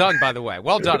 Well done, by the way.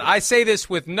 Well done. I say this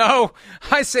with no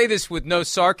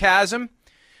sarcasm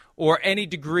or any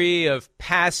degree of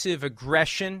passive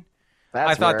aggression.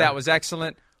 I thought that was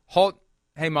excellent.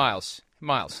 Hey, Miles,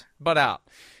 butt out.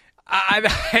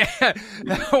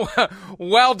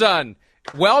 Well done.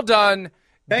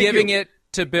 Giving it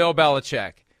to Bill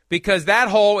Belichick. Because that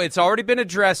whole it's already been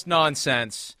addressed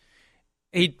nonsense,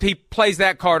 he plays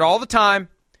that card all the time,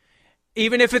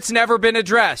 even if it's never been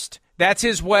addressed. That's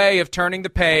his way of turning the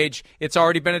page. It's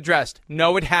already been addressed.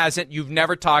 No, it hasn't. You've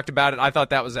never talked about it. I thought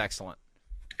that was excellent.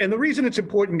 And the reason it's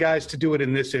important, guys, to do it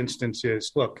in this instance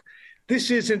is, look,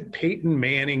 this isn't Peyton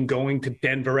Manning going to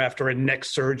Denver after a neck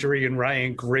surgery and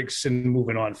Ryan Grigson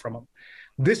moving on from him.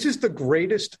 This is the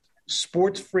greatest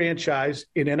sports franchise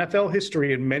in NFL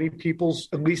history in many people's,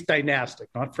 at least dynastic,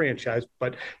 not franchise,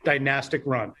 but dynastic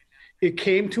run. It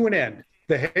came to an end.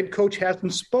 The head coach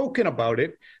hasn't spoken about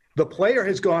it. The player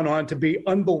has gone on to be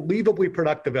unbelievably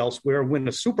productive elsewhere and win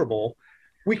a Super Bowl.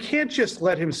 We can't just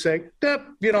let him say,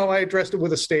 I addressed it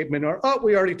with a statement, or,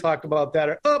 we already talked about that,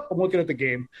 or, I'm looking at the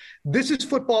game. This is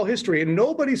football history, and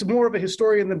nobody's more of a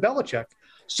historian than Belichick.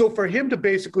 So for him to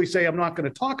basically say, I'm not going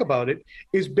to talk about it,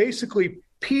 is basically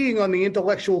peeing on the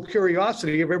intellectual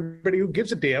curiosity of everybody who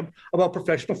gives a damn about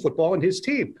professional football and his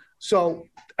team. So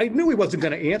I knew he wasn't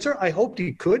going to answer. I hoped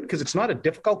he could, because it's not a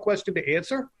difficult question to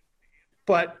answer.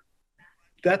 But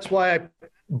that's why I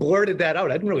blurted that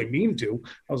out. I didn't really mean to.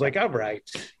 I was like, all right.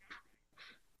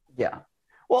 Yeah.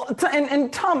 Well,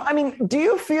 and Tom, I mean, do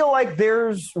you feel like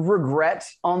there's regret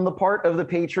on the part of the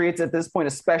Patriots at this point,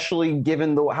 especially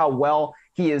given how well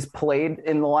he has played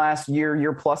in the last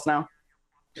year plus now?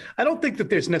 I don't think that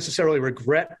there's necessarily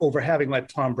regret over having let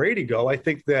Tom Brady go. I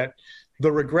think that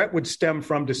the regret would stem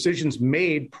from decisions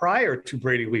made prior to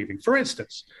Brady leaving. For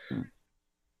instance,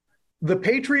 the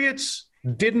Patriots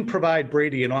didn't provide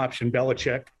Brady an option.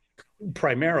 Belichick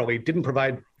primarily didn't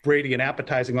provide Brady an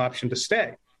appetizing option to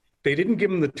stay. They didn't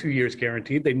give him the 2 years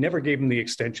guaranteed. They never gave him the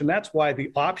extension. That's why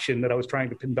the option that I was trying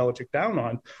to pin Belichick down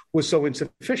on was so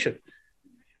insufficient.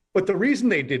 But the reason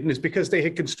they didn't is because they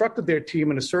had constructed their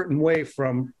team in a certain way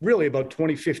from really about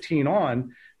 2015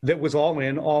 on that was all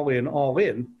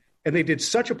in. And they did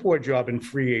such a poor job in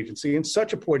free agency and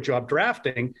such a poor job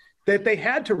drafting that they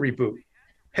had to reboot.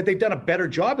 Had they done a better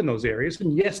job in those areas,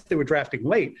 and yes, they were drafting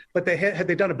late, but had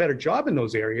they done a better job in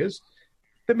those areas,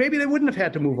 then maybe they wouldn't have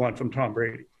had to move on from Tom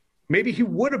Brady. Maybe he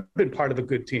would have been part of a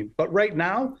good team. But right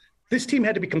now, this team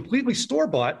had to be completely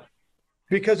store-bought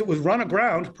because it was run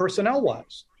aground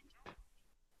personnel-wise.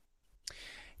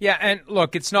 Yeah, and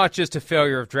look, it's not just a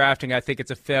failure of drafting. I think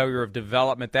it's a failure of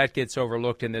development. That gets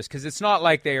overlooked in this because it's not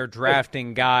like they are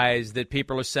drafting guys that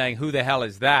people are saying, who the hell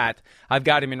is that? I've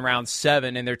got him in round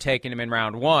 7, and they're taking him in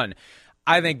round 1.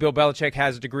 I think Bill Belichick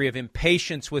has a degree of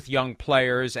impatience with young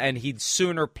players, and he'd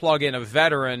sooner plug in a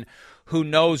veteran who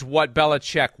knows what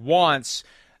Belichick wants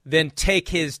than take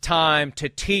his time to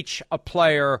teach a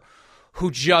player who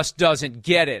just doesn't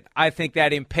get it. I think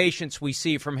that impatience we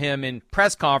see from him in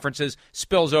press conferences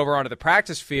spills over onto the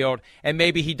practice field, and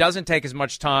maybe he doesn't take as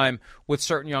much time with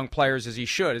certain young players as he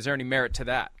should. Is there any merit to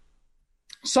that?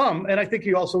 Some, and I think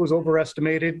he also has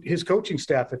overestimated his coaching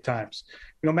staff at times.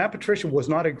 Matt Patricia was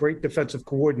not a great defensive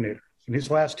coordinator. In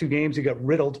his last 2 games, he got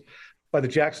riddled by the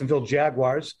Jacksonville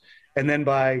Jaguars and then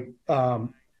by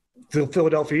the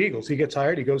Philadelphia Eagles. He gets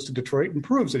hired, he goes to Detroit and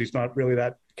proves that he's not really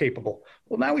that capable.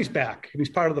 Well, now he's back and he's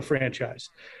part of the franchise.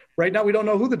 Right now, we don't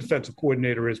know who the defensive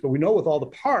coordinator is, but we know with all the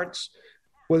parts,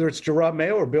 whether it's Jerod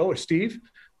Mayo or Bill or Steve,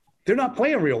 they're not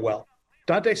playing real well.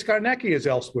 Dante Scarnecchia is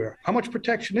elsewhere. How much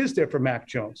protection is there for Mac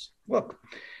Jones? Look,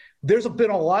 there's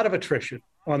been a lot of attrition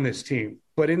on this team,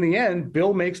 but in the end,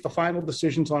 Bill makes the final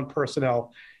decisions on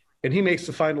personnel, and he makes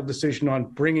the final decision on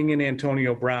bringing in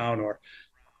Antonio Brown or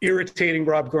irritating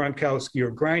Rob Gronkowski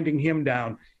or grinding him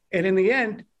down. And in the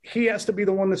end, he has to be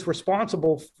the one that's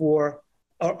responsible for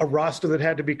a roster that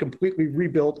had to be completely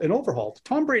rebuilt and overhauled.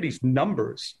 Tom Brady's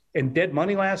numbers and dead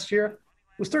money last year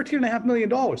was $13.5 million.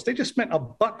 They just spent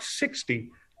 $1.60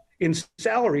 in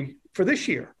salary for this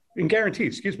year, in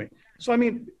guarantees, excuse me. So, I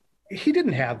mean, he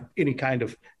didn't have any kind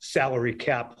of salary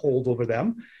cap hold over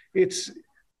them.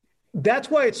 That's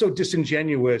why it's so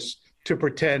disingenuous to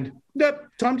pretend that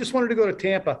Tom just wanted to go to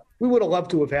Tampa. We would have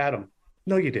loved to have had him.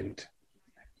 No, you didn't.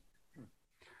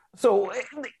 So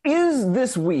is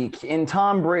this week in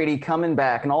Tom Brady coming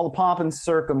back and all the pomp and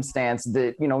circumstance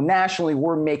that, nationally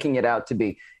we're making it out to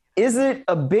be, is it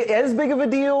as big of a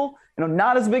deal,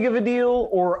 not as big of a deal,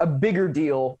 or a bigger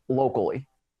deal locally?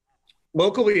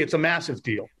 Locally, it's a massive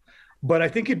deal. But I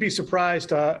think you'd be surprised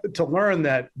to learn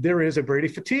that there is a Brady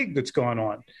fatigue that's gone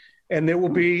on. And there will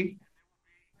be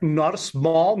not a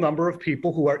small number of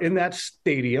people who are in that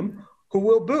stadium who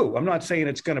will boo. I'm not saying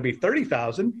it's going to be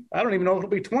 30,000. I don't even know if it'll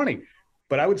be 20.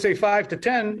 But I would say 5 to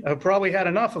 10 have probably had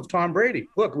enough of Tom Brady.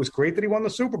 Look, it was great that he won the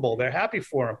Super Bowl. They're happy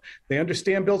for him. They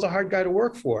understand Bill's a hard guy to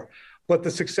work for. But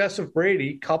the success of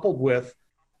Brady, coupled with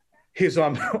his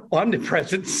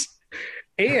omnipresence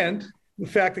and the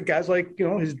fact that guys like,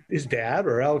 his dad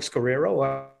or Alex Guerrero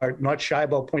are not shy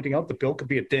about pointing out that Bill could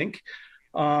be a dink,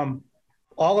 all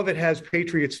of it has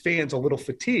Patriots fans a little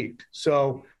fatigued.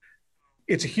 So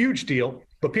it's a huge deal,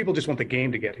 but people just want the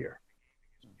game to get here.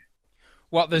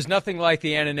 Well, there's nothing like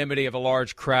the anonymity of a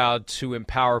large crowd to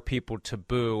empower people to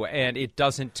boo, and it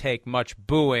doesn't take much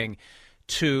booing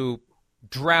to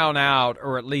drown out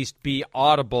or at least be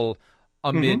audible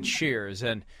amid cheers.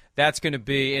 And that's going to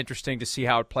be interesting to see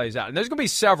how it plays out. And there's going to be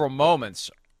several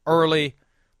moments early,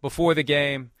 before the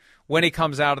game, when he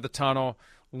comes out of the tunnel,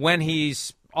 when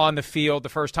he's on the field the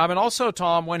first time, and also,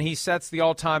 Tom, when he sets the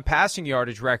all-time passing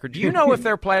yardage record. Do you know if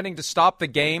they're planning to stop the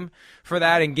game for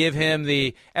that and give him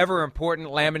the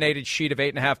ever-important laminated sheet of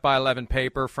 8.5 by 11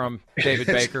 paper from David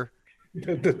Baker?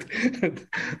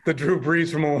 The Drew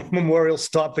Brees Memorial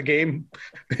stop the game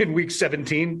in Week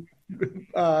 17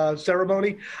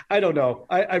 ceremony? I don't know.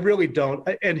 I really don't.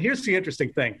 And here's the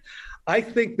interesting thing. I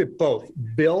think that both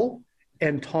Bill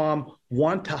and Tom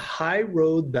want to high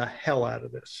road the hell out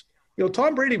of this.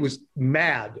 Tom Brady was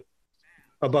mad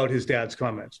about his dad's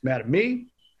comments. Mad at me,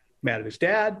 mad at his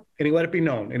dad, and he let it be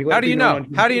known. How do you know?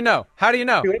 How do you know? How do you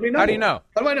know? How do you know?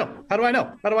 How do I know? How do I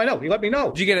know? How do I know? He let me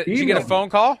know. Did you get a phone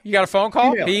call? You got a phone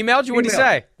call? He emailed you? What did he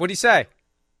say? What did he say?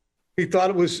 He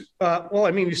thought it was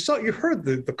you heard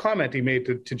the comment he made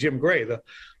to Jim Gray,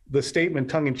 the statement,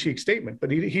 tongue-in-cheek statement,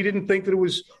 but he didn't think that it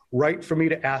was right for me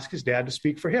to ask his dad to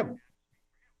speak for him.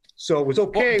 So it was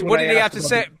okay. What did he have to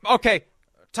say? Okay.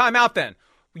 Time out then.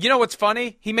 You know what's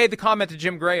funny? He made the comment to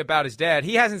Jim Gray about his dad.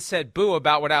 He hasn't said boo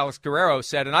about what Alex Guerrero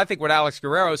said, and I think what Alex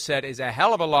Guerrero said is a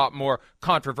hell of a lot more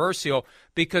controversial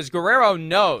because Guerrero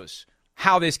knows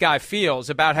how this guy feels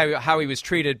about how he was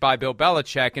treated by Bill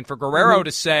Belichick, and for Guerrero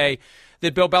to say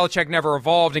that Bill Belichick never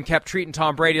evolved and kept treating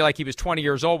Tom Brady like he was 20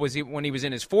 years old when he was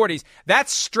in his 40s,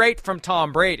 that's straight from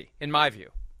Tom Brady, in my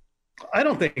view. I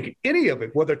don't think any of it,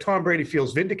 whether Tom Brady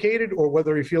feels vindicated or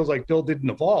whether he feels like Bill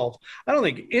didn't evolve, I don't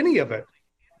think any of it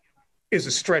is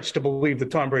a stretch to believe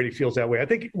that Tom Brady feels that way. I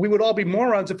think we would all be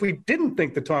morons if we didn't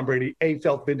think that Tom Brady, A,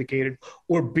 felt vindicated,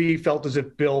 or B, felt as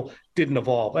if Bill didn't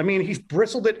evolve. I mean, he's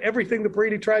bristled at everything that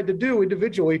Brady tried to do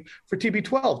individually for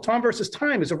TB12. Tom versus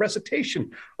Time is a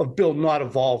recitation of Bill not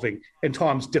evolving and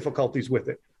Tom's difficulties with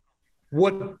it.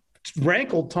 What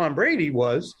rankled Tom Brady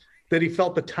was that he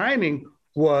felt the timing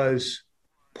was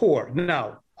poor.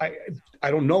 Now,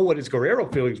 I don't know what his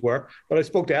Guerrero feelings were, but I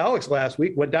spoke to Alex last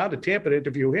week, went down to Tampa to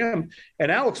interview him,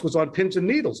 and Alex was on pins and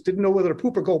needles, didn't know whether to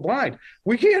poop or go blind.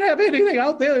 We can't have anything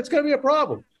out there that's going to be a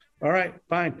problem. All right,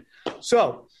 fine.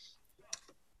 So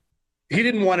he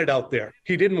didn't want it out there.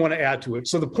 He didn't want to add to it.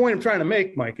 So the point I'm trying to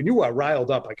make, Mike, and you are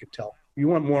riled up, I could tell. You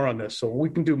want more on this, so we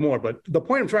can do more. But the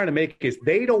point I'm trying to make is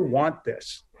they don't want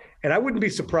this. And I wouldn't be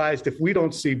surprised if we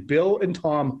don't see Bill and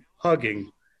Tom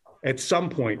hugging at some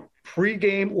point,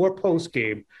 pre-game or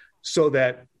post-game, so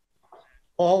that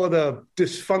all of the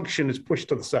dysfunction is pushed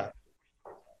to the side.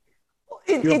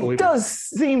 It does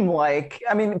seem like,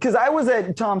 I mean, because I was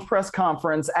at Tom's press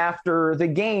conference after the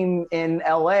game in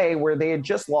LA where they had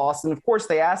just lost. And of course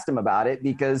they asked him about it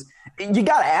because you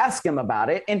got to ask him about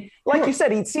it. And like you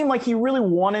said, it seemed like he really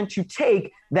wanted to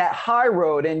take that high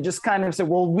road and just kind of said,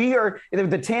 well, we are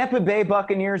the Tampa Bay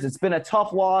Buccaneers. It's been a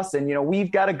tough loss and,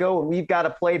 we've got to go and we've got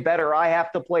to play better. I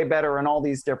have to play better and all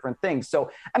these different things. So,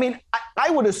 I mean,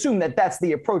 I would assume that that's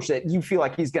the approach that you feel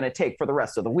like he's going to take for the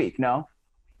rest of the week. No?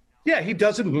 Yeah, he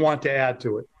doesn't want to add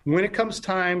to it. When it comes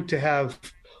time to have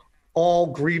all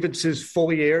grievances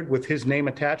fully aired with his name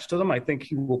attached to them, I think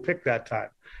he will pick that time.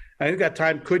 I think that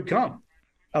time could come.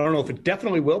 I don't know if it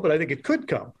definitely will, but I think it could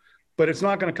come. But it's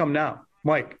not going to come now.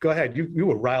 Mike, go ahead. You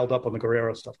were riled up on the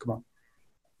Guerrero stuff. Come on.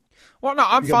 Well, no,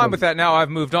 I'm fine with that now.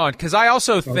 I've moved on because I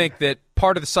also think that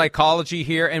part of the psychology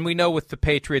here, and we know with the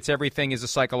Patriots everything is a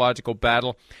psychological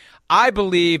battle. I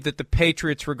believe that the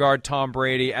Patriots regard Tom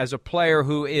Brady as a player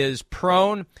who is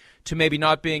prone to maybe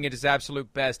not being at his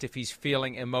absolute best if he's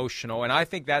feeling emotional. And I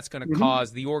think that's going to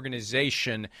cause the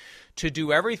organization to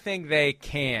do everything they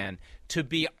can to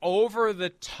be over the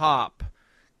top,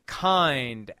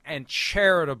 kind and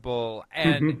charitable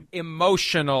and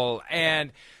emotional,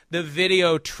 and the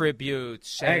video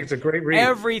tributes. I think it's a great read.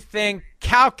 Everything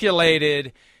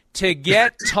calculated to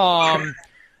get Tom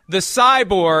the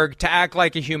cyborg to act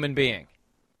like a human being.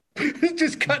 He's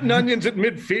just cutting onions at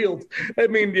midfield. I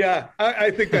mean, yeah,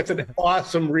 I think that's an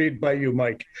awesome read by you,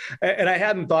 Mike. And I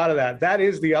hadn't thought of that. That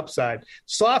is the upside.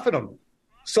 Soften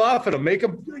him. Make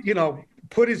him,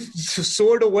 put his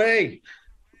sword away.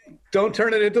 Don't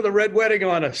turn it into the Red Wedding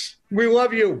on us. We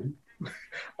love you.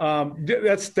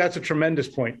 That's a tremendous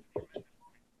point.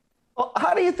 Well,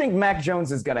 how do you think Mac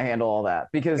Jones is going to handle all that?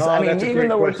 Because, even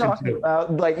though we're talking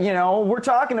about, we're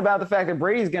talking about the fact that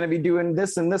Brady's going to be doing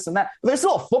this and this and that, but there's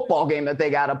still a football game that they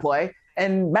got to play.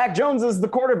 And Mac Jones is the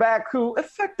quarterback who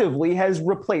effectively has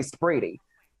replaced Brady.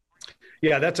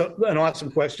 Yeah, that's an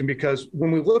awesome question because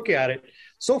when we look at it,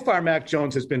 so far Mac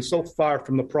Jones has been so far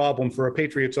from the problem for a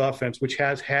Patriots offense, which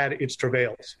has had its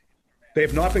travails. They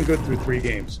have not been good through 3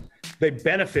 games. They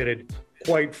benefited,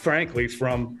 quite frankly,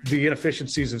 from the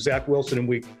inefficiencies of Zach Wilson in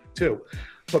week 2.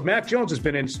 But Mac Jones has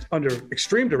been under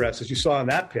extreme duress, as you saw in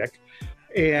that pick.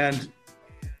 And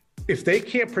if they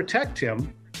can't protect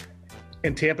him,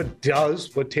 and Tampa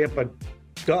does what Tampa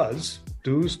does,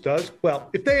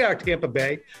 well, if they are Tampa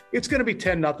Bay, it's going to be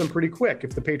 10-0 pretty quick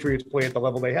if the Patriots play at the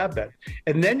level they have been.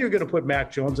 And then you're going to put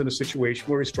Mac Jones in a situation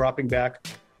where he's dropping back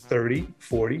 30,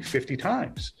 40, 50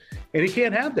 times. And he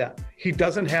can't have that. He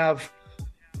doesn't have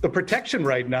the protection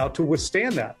right now to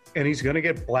withstand that. And he's going to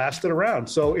get blasted around.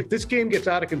 So if this game gets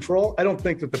out of control, I don't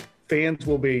think that the fans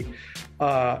will be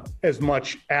as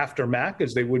much after Mac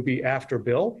as they would be after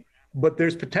Bill. But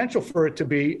there's potential for it to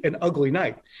be an ugly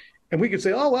night. And we could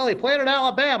say, oh, well, he played in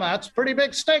Alabama. That's pretty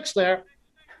big stakes there.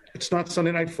 It's not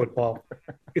Sunday Night Football.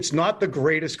 It's not the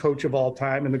greatest coach of all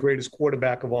time and the greatest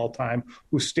quarterback of all time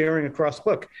who's staring across.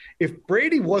 Look, if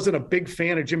Brady wasn't a big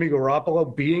fan of Jimmy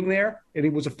Garoppolo being there, and he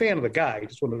was a fan of the guy, he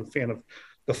just wasn't a fan of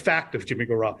the fact of Jimmy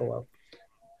Garoppolo,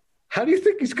 how do you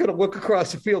think he's going to look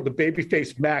across the field to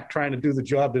babyface Mac trying to do the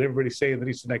job that everybody's saying that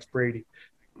he's the next Brady?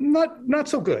 Not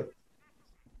so good.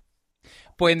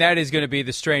 Boy, and that is going to be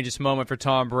the strangest moment for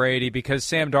Tom Brady because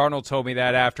Sam Darnold told me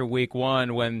that after week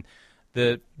 1 when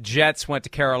the Jets went to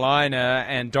Carolina,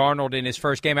 and Darnold in his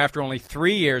first game after only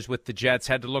 3 years with the Jets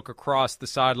had to look across the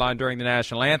sideline during the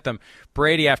national anthem.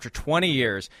 Brady, after 20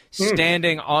 years,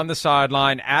 standing on the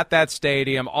sideline at that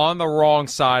stadium, on the wrong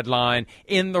sideline,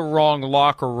 in the wrong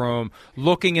locker room,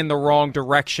 looking in the wrong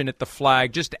direction at the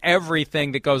flag, just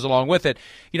everything that goes along with it.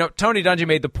 You know, Tony Dungy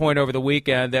made the point over the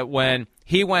weekend that when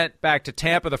he went back to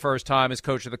Tampa the first time as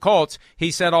coach of the Colts,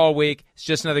 he said all week, it's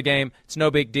just another game, it's no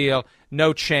big deal,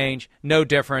 no change, no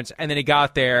difference. And then he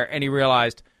got there and he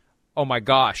realized, oh my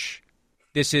gosh,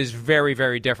 this is very,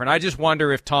 very different. I just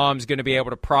wonder if Tom's going to be able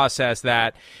to process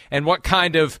that and what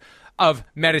kind of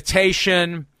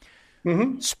meditation,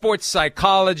 sports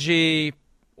psychology,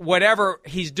 whatever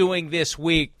he's doing this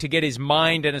week to get his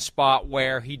mind in a spot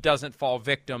where he doesn't fall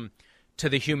victim to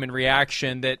the human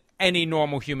reaction that any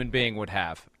normal human being would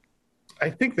have. I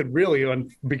think that really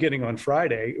beginning on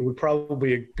Friday, it would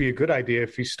probably be a good idea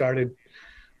if he started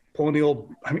pulling the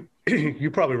old, I mean,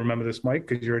 you probably remember this, Mike,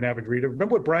 because you're an avid reader.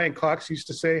 Remember what Brian Cox used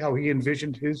to say, how he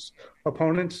envisioned his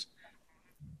opponents?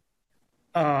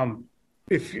 And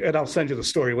I'll send you the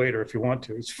story later if you want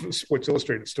to. It's a Sports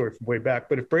Illustrated story from way back.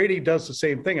 But if Brady does the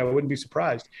same thing, I wouldn't be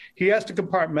surprised. He has to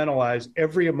compartmentalize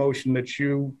every emotion that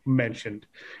you mentioned,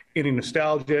 any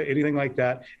nostalgia, anything like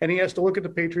that. And he has to look at the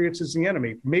Patriots as the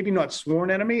enemy, maybe not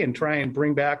sworn enemy, and try and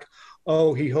bring back,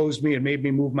 oh, he hosed me and made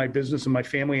me move my business and my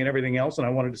family and everything else, and I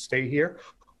wanted to stay here.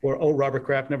 Or, oh, Robert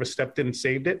Kraft never stepped in and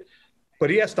saved it. But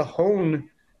he has to hone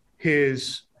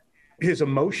his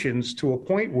emotions to a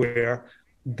point where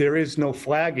there is no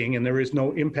flagging and there is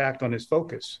no impact on his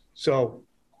focus. So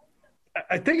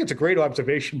I think it's a great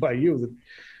observation by you that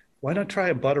why not try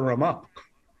and butter him up?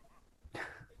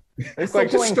 Like,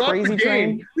 just stop the game.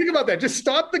 Train. Think about that. Just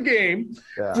stop the game,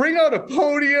 bring out a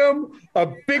podium, a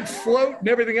big float and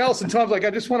everything else. And Tom's like,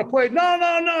 I just want to play.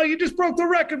 No. You just broke the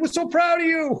record. We're so proud of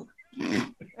you.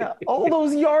 Yeah, all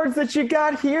those yards that you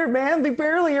got here, man, they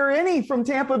barely are any from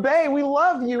Tampa Bay. We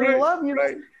love you. Right, we love you.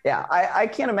 Right. Yeah, I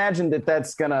can't imagine that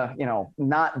that's going to,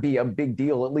 not be a big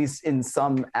deal, at least in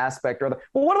some aspect or other.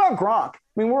 But what about Gronk? I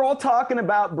mean, we're all talking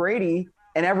about Brady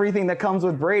and everything that comes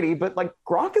with Brady, but like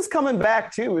Gronk is coming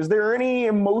back too. Is there any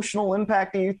emotional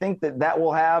impact that you think that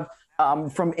will have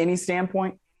from any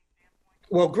standpoint?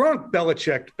 Well, Gronk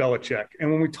Belichick.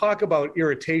 And when we talk about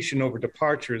irritation over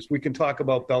departures, we can talk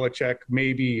about Belichick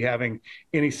maybe having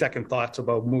any second thoughts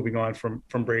about moving on from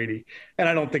Brady. And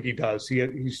I don't think he does.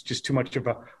 He's just too much of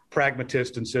a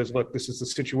pragmatist and says, look, this is the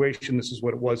situation. This is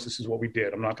what it was. This is what we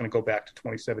did. I'm not going to go back to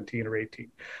 2017 or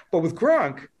 18. But with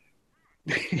Gronk,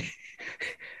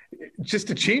 just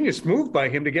a genius move by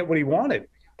him to get what he wanted.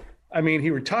 I mean, he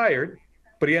retired,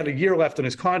 but he had a year left on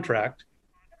his contract.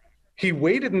 He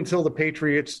waited until the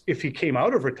Patriots, if he came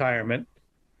out of retirement,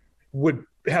 would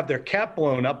have their cap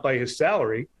blown up by his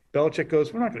salary. Belichick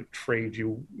goes, we're not going to trade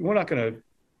you. We're not going to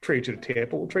trade you to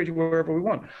Tampa. We'll trade you wherever we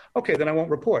want. Okay, then I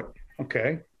won't report.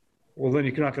 Okay. Well, then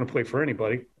you're not going to play for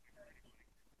anybody.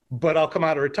 But I'll come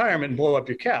out of retirement and blow up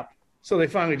your cap. So they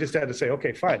finally just had to say,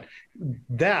 okay, fine.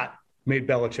 That made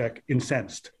Belichick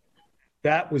incensed.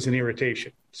 That was an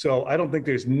irritation. So I don't think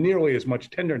there's nearly as much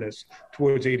tenderness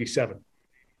towards 87.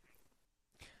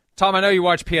 Tom, I know you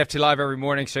watch PFT Live every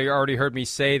morning, so you already heard me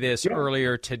say this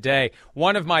earlier today.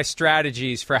 One of my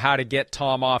strategies for how to get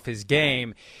Tom off his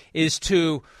game is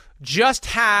to just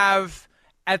have,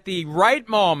 at the right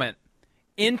moment,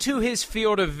 into his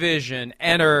field of vision,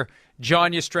 enter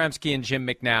John Yastrzemski and Jim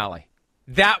McNally.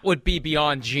 That would be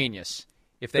beyond genius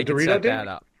if they could set that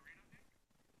up.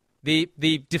 The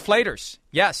deflators,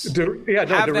 yes.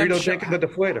 Dorito Dick and the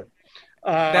deflator.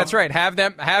 That's right. Have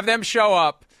them show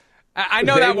up. I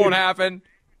know that won't happen,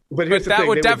 but that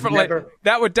would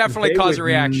definitely cause a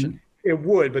reaction. It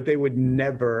would, but they would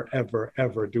never, ever,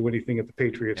 ever do anything at the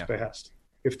Patriots' behest.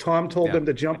 If Tom told them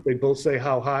to jump, they'd both say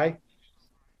how high,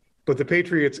 but the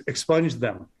Patriots expunged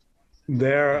them.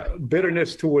 Their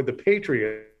bitterness toward the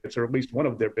Patriots, or at least one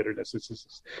of their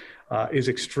bitternesses, is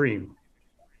extreme.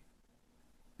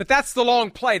 But that's the long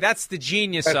play. That's the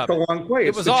genius of it. That's the long play.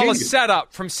 It was all a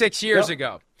setup from 6 years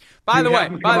ago. By the way,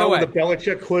 with the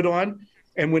Belichick hood on,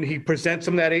 and when he presents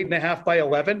him that 8.5 by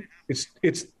 11, it's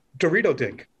Dorito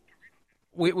Dink.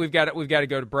 We've got to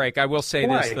go to break. I will say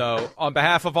this though, on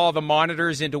behalf of all the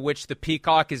monitors into which the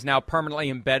peacock is now permanently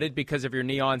embedded because of your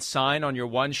neon sign on your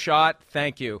one shot,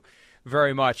 thank you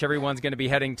very much. Everyone's going to be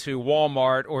heading to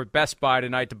Walmart or Best Buy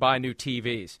tonight to buy new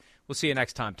TVs. We'll see you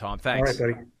next time, Tom. Thanks. All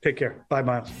right, buddy. Take care. Bye,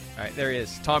 Miles. All right, there he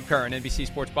is, Tom Curran, NBC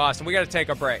Sports Boston. We got to take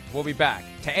a break. We'll be back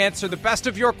to answer the best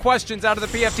of your questions out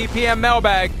of the PFT PM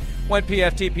mailbag when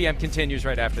PFT PM continues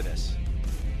right after this.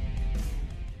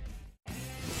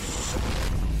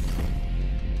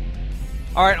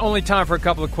 All right, only time for a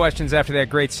couple of questions after that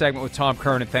great segment with Tom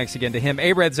Kernan. Thanks again to him.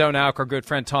 A Red Zone Alk, our good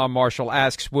friend Tom Marshall,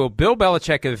 asks, will Bill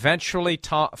Belichick eventually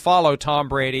follow Tom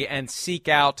Brady and seek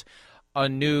out a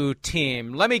new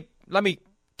team? Let me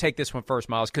take this one first,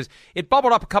 Miles, because it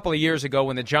bubbled up a couple of years ago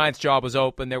when the Giants' job was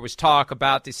open. There was talk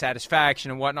about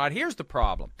dissatisfaction and whatnot. Here's the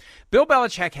problem. Bill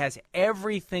Belichick has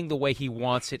everything the way he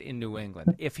wants it in New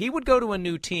England. If he would go to a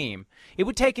new team, it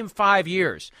would take him 5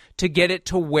 years to get it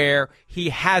to where he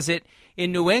has it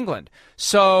in New England.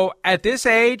 So at this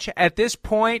age, at this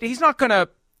point, he's not going to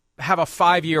have a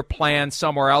 5-year plan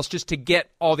somewhere else just to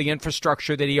get all the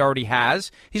infrastructure that he already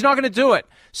has. He's not going to do it.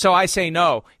 So I say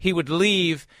no. He would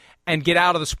leave and get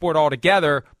out of the sport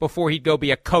altogether before he'd go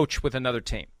be a coach with another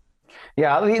team.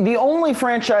 Yeah, the only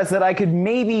franchise that I could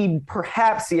maybe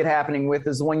perhaps see it happening with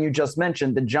is the one you just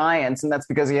mentioned, the Giants, and that's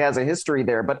because he has a history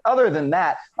there. But other than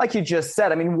that, like you just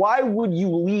said, I mean, why would you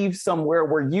leave somewhere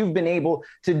where you've been able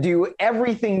to do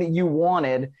everything that you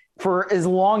wanted for as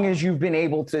long as you've been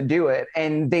able to do it?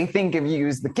 And they think of you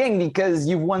as the king because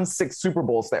you've won 6 Super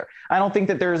Bowls there. I don't think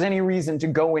that there's any reason to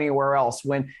go anywhere else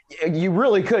when you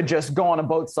really could just go on a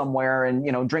boat somewhere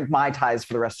and, drink Mai Tais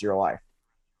for the rest of your life.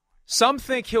 Some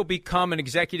think he'll become an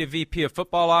executive VP of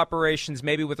football operations,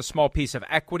 maybe with a small piece of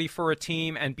equity for a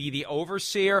team and be the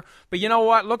overseer. But you know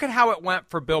what? Look at how it went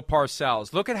for Bill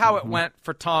Parcells. Look at how it went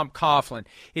for Tom Coughlin.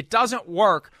 It doesn't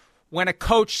work when a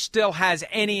coach still has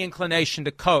any inclination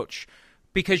to coach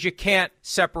because you can't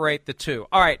separate the two.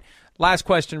 All right, last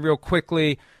question real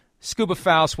quickly. Scuba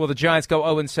Faust, will the Giants go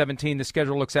 0-17? The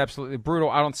schedule looks absolutely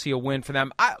brutal. I don't see a win for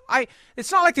them.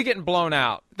 It's not like they're getting blown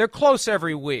out. They're close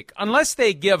every week. Unless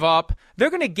they give up,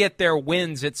 they're going to get their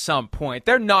wins at some point.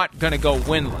 They're not going to go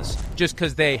winless just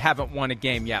because they haven't won a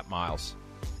game yet, Miles.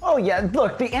 Oh, yeah.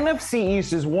 Look, the NFC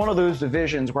East is one of those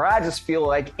divisions where I just feel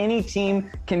like any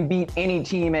team can beat any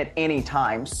team at any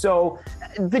time. So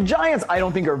the Giants, I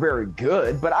don't think are very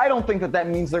good, but I don't think that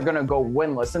means they're going to go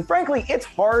winless. And frankly, it's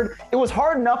hard. It was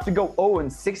hard enough to go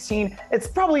 0-16. It's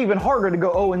probably even harder to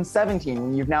go 0-17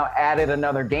 when you've now added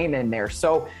another game in there.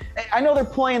 So I know they're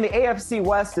playing the AFC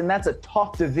West, and that's a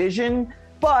tough division.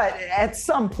 But at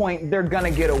some point, they're going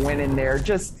to get a win in there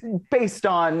just based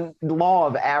on the law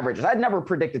of averages. I'd never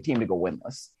predict a team to go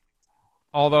winless.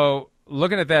 Although,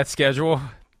 looking at that schedule,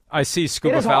 I see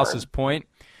Scuba Faust's point.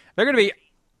 They're going to be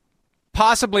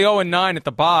possibly 0-9 at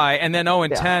the bye and then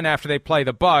 0-10 after they play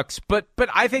the Bucs. But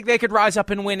I think they could rise up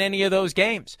and win any of those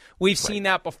games. We've seen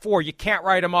that before. You can't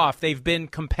write them off. They've been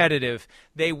competitive.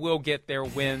 They will get their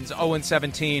wins.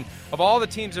 0-17. Of all the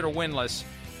teams that are winless,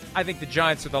 I think the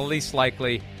Giants are the least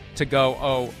likely to go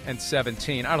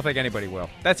 0-17. I don't think anybody will.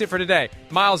 That's it for today.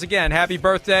 Miles, again, happy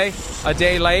birthday. A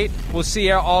day late. We'll see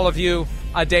all of you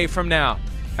a day from now.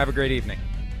 Have a great evening.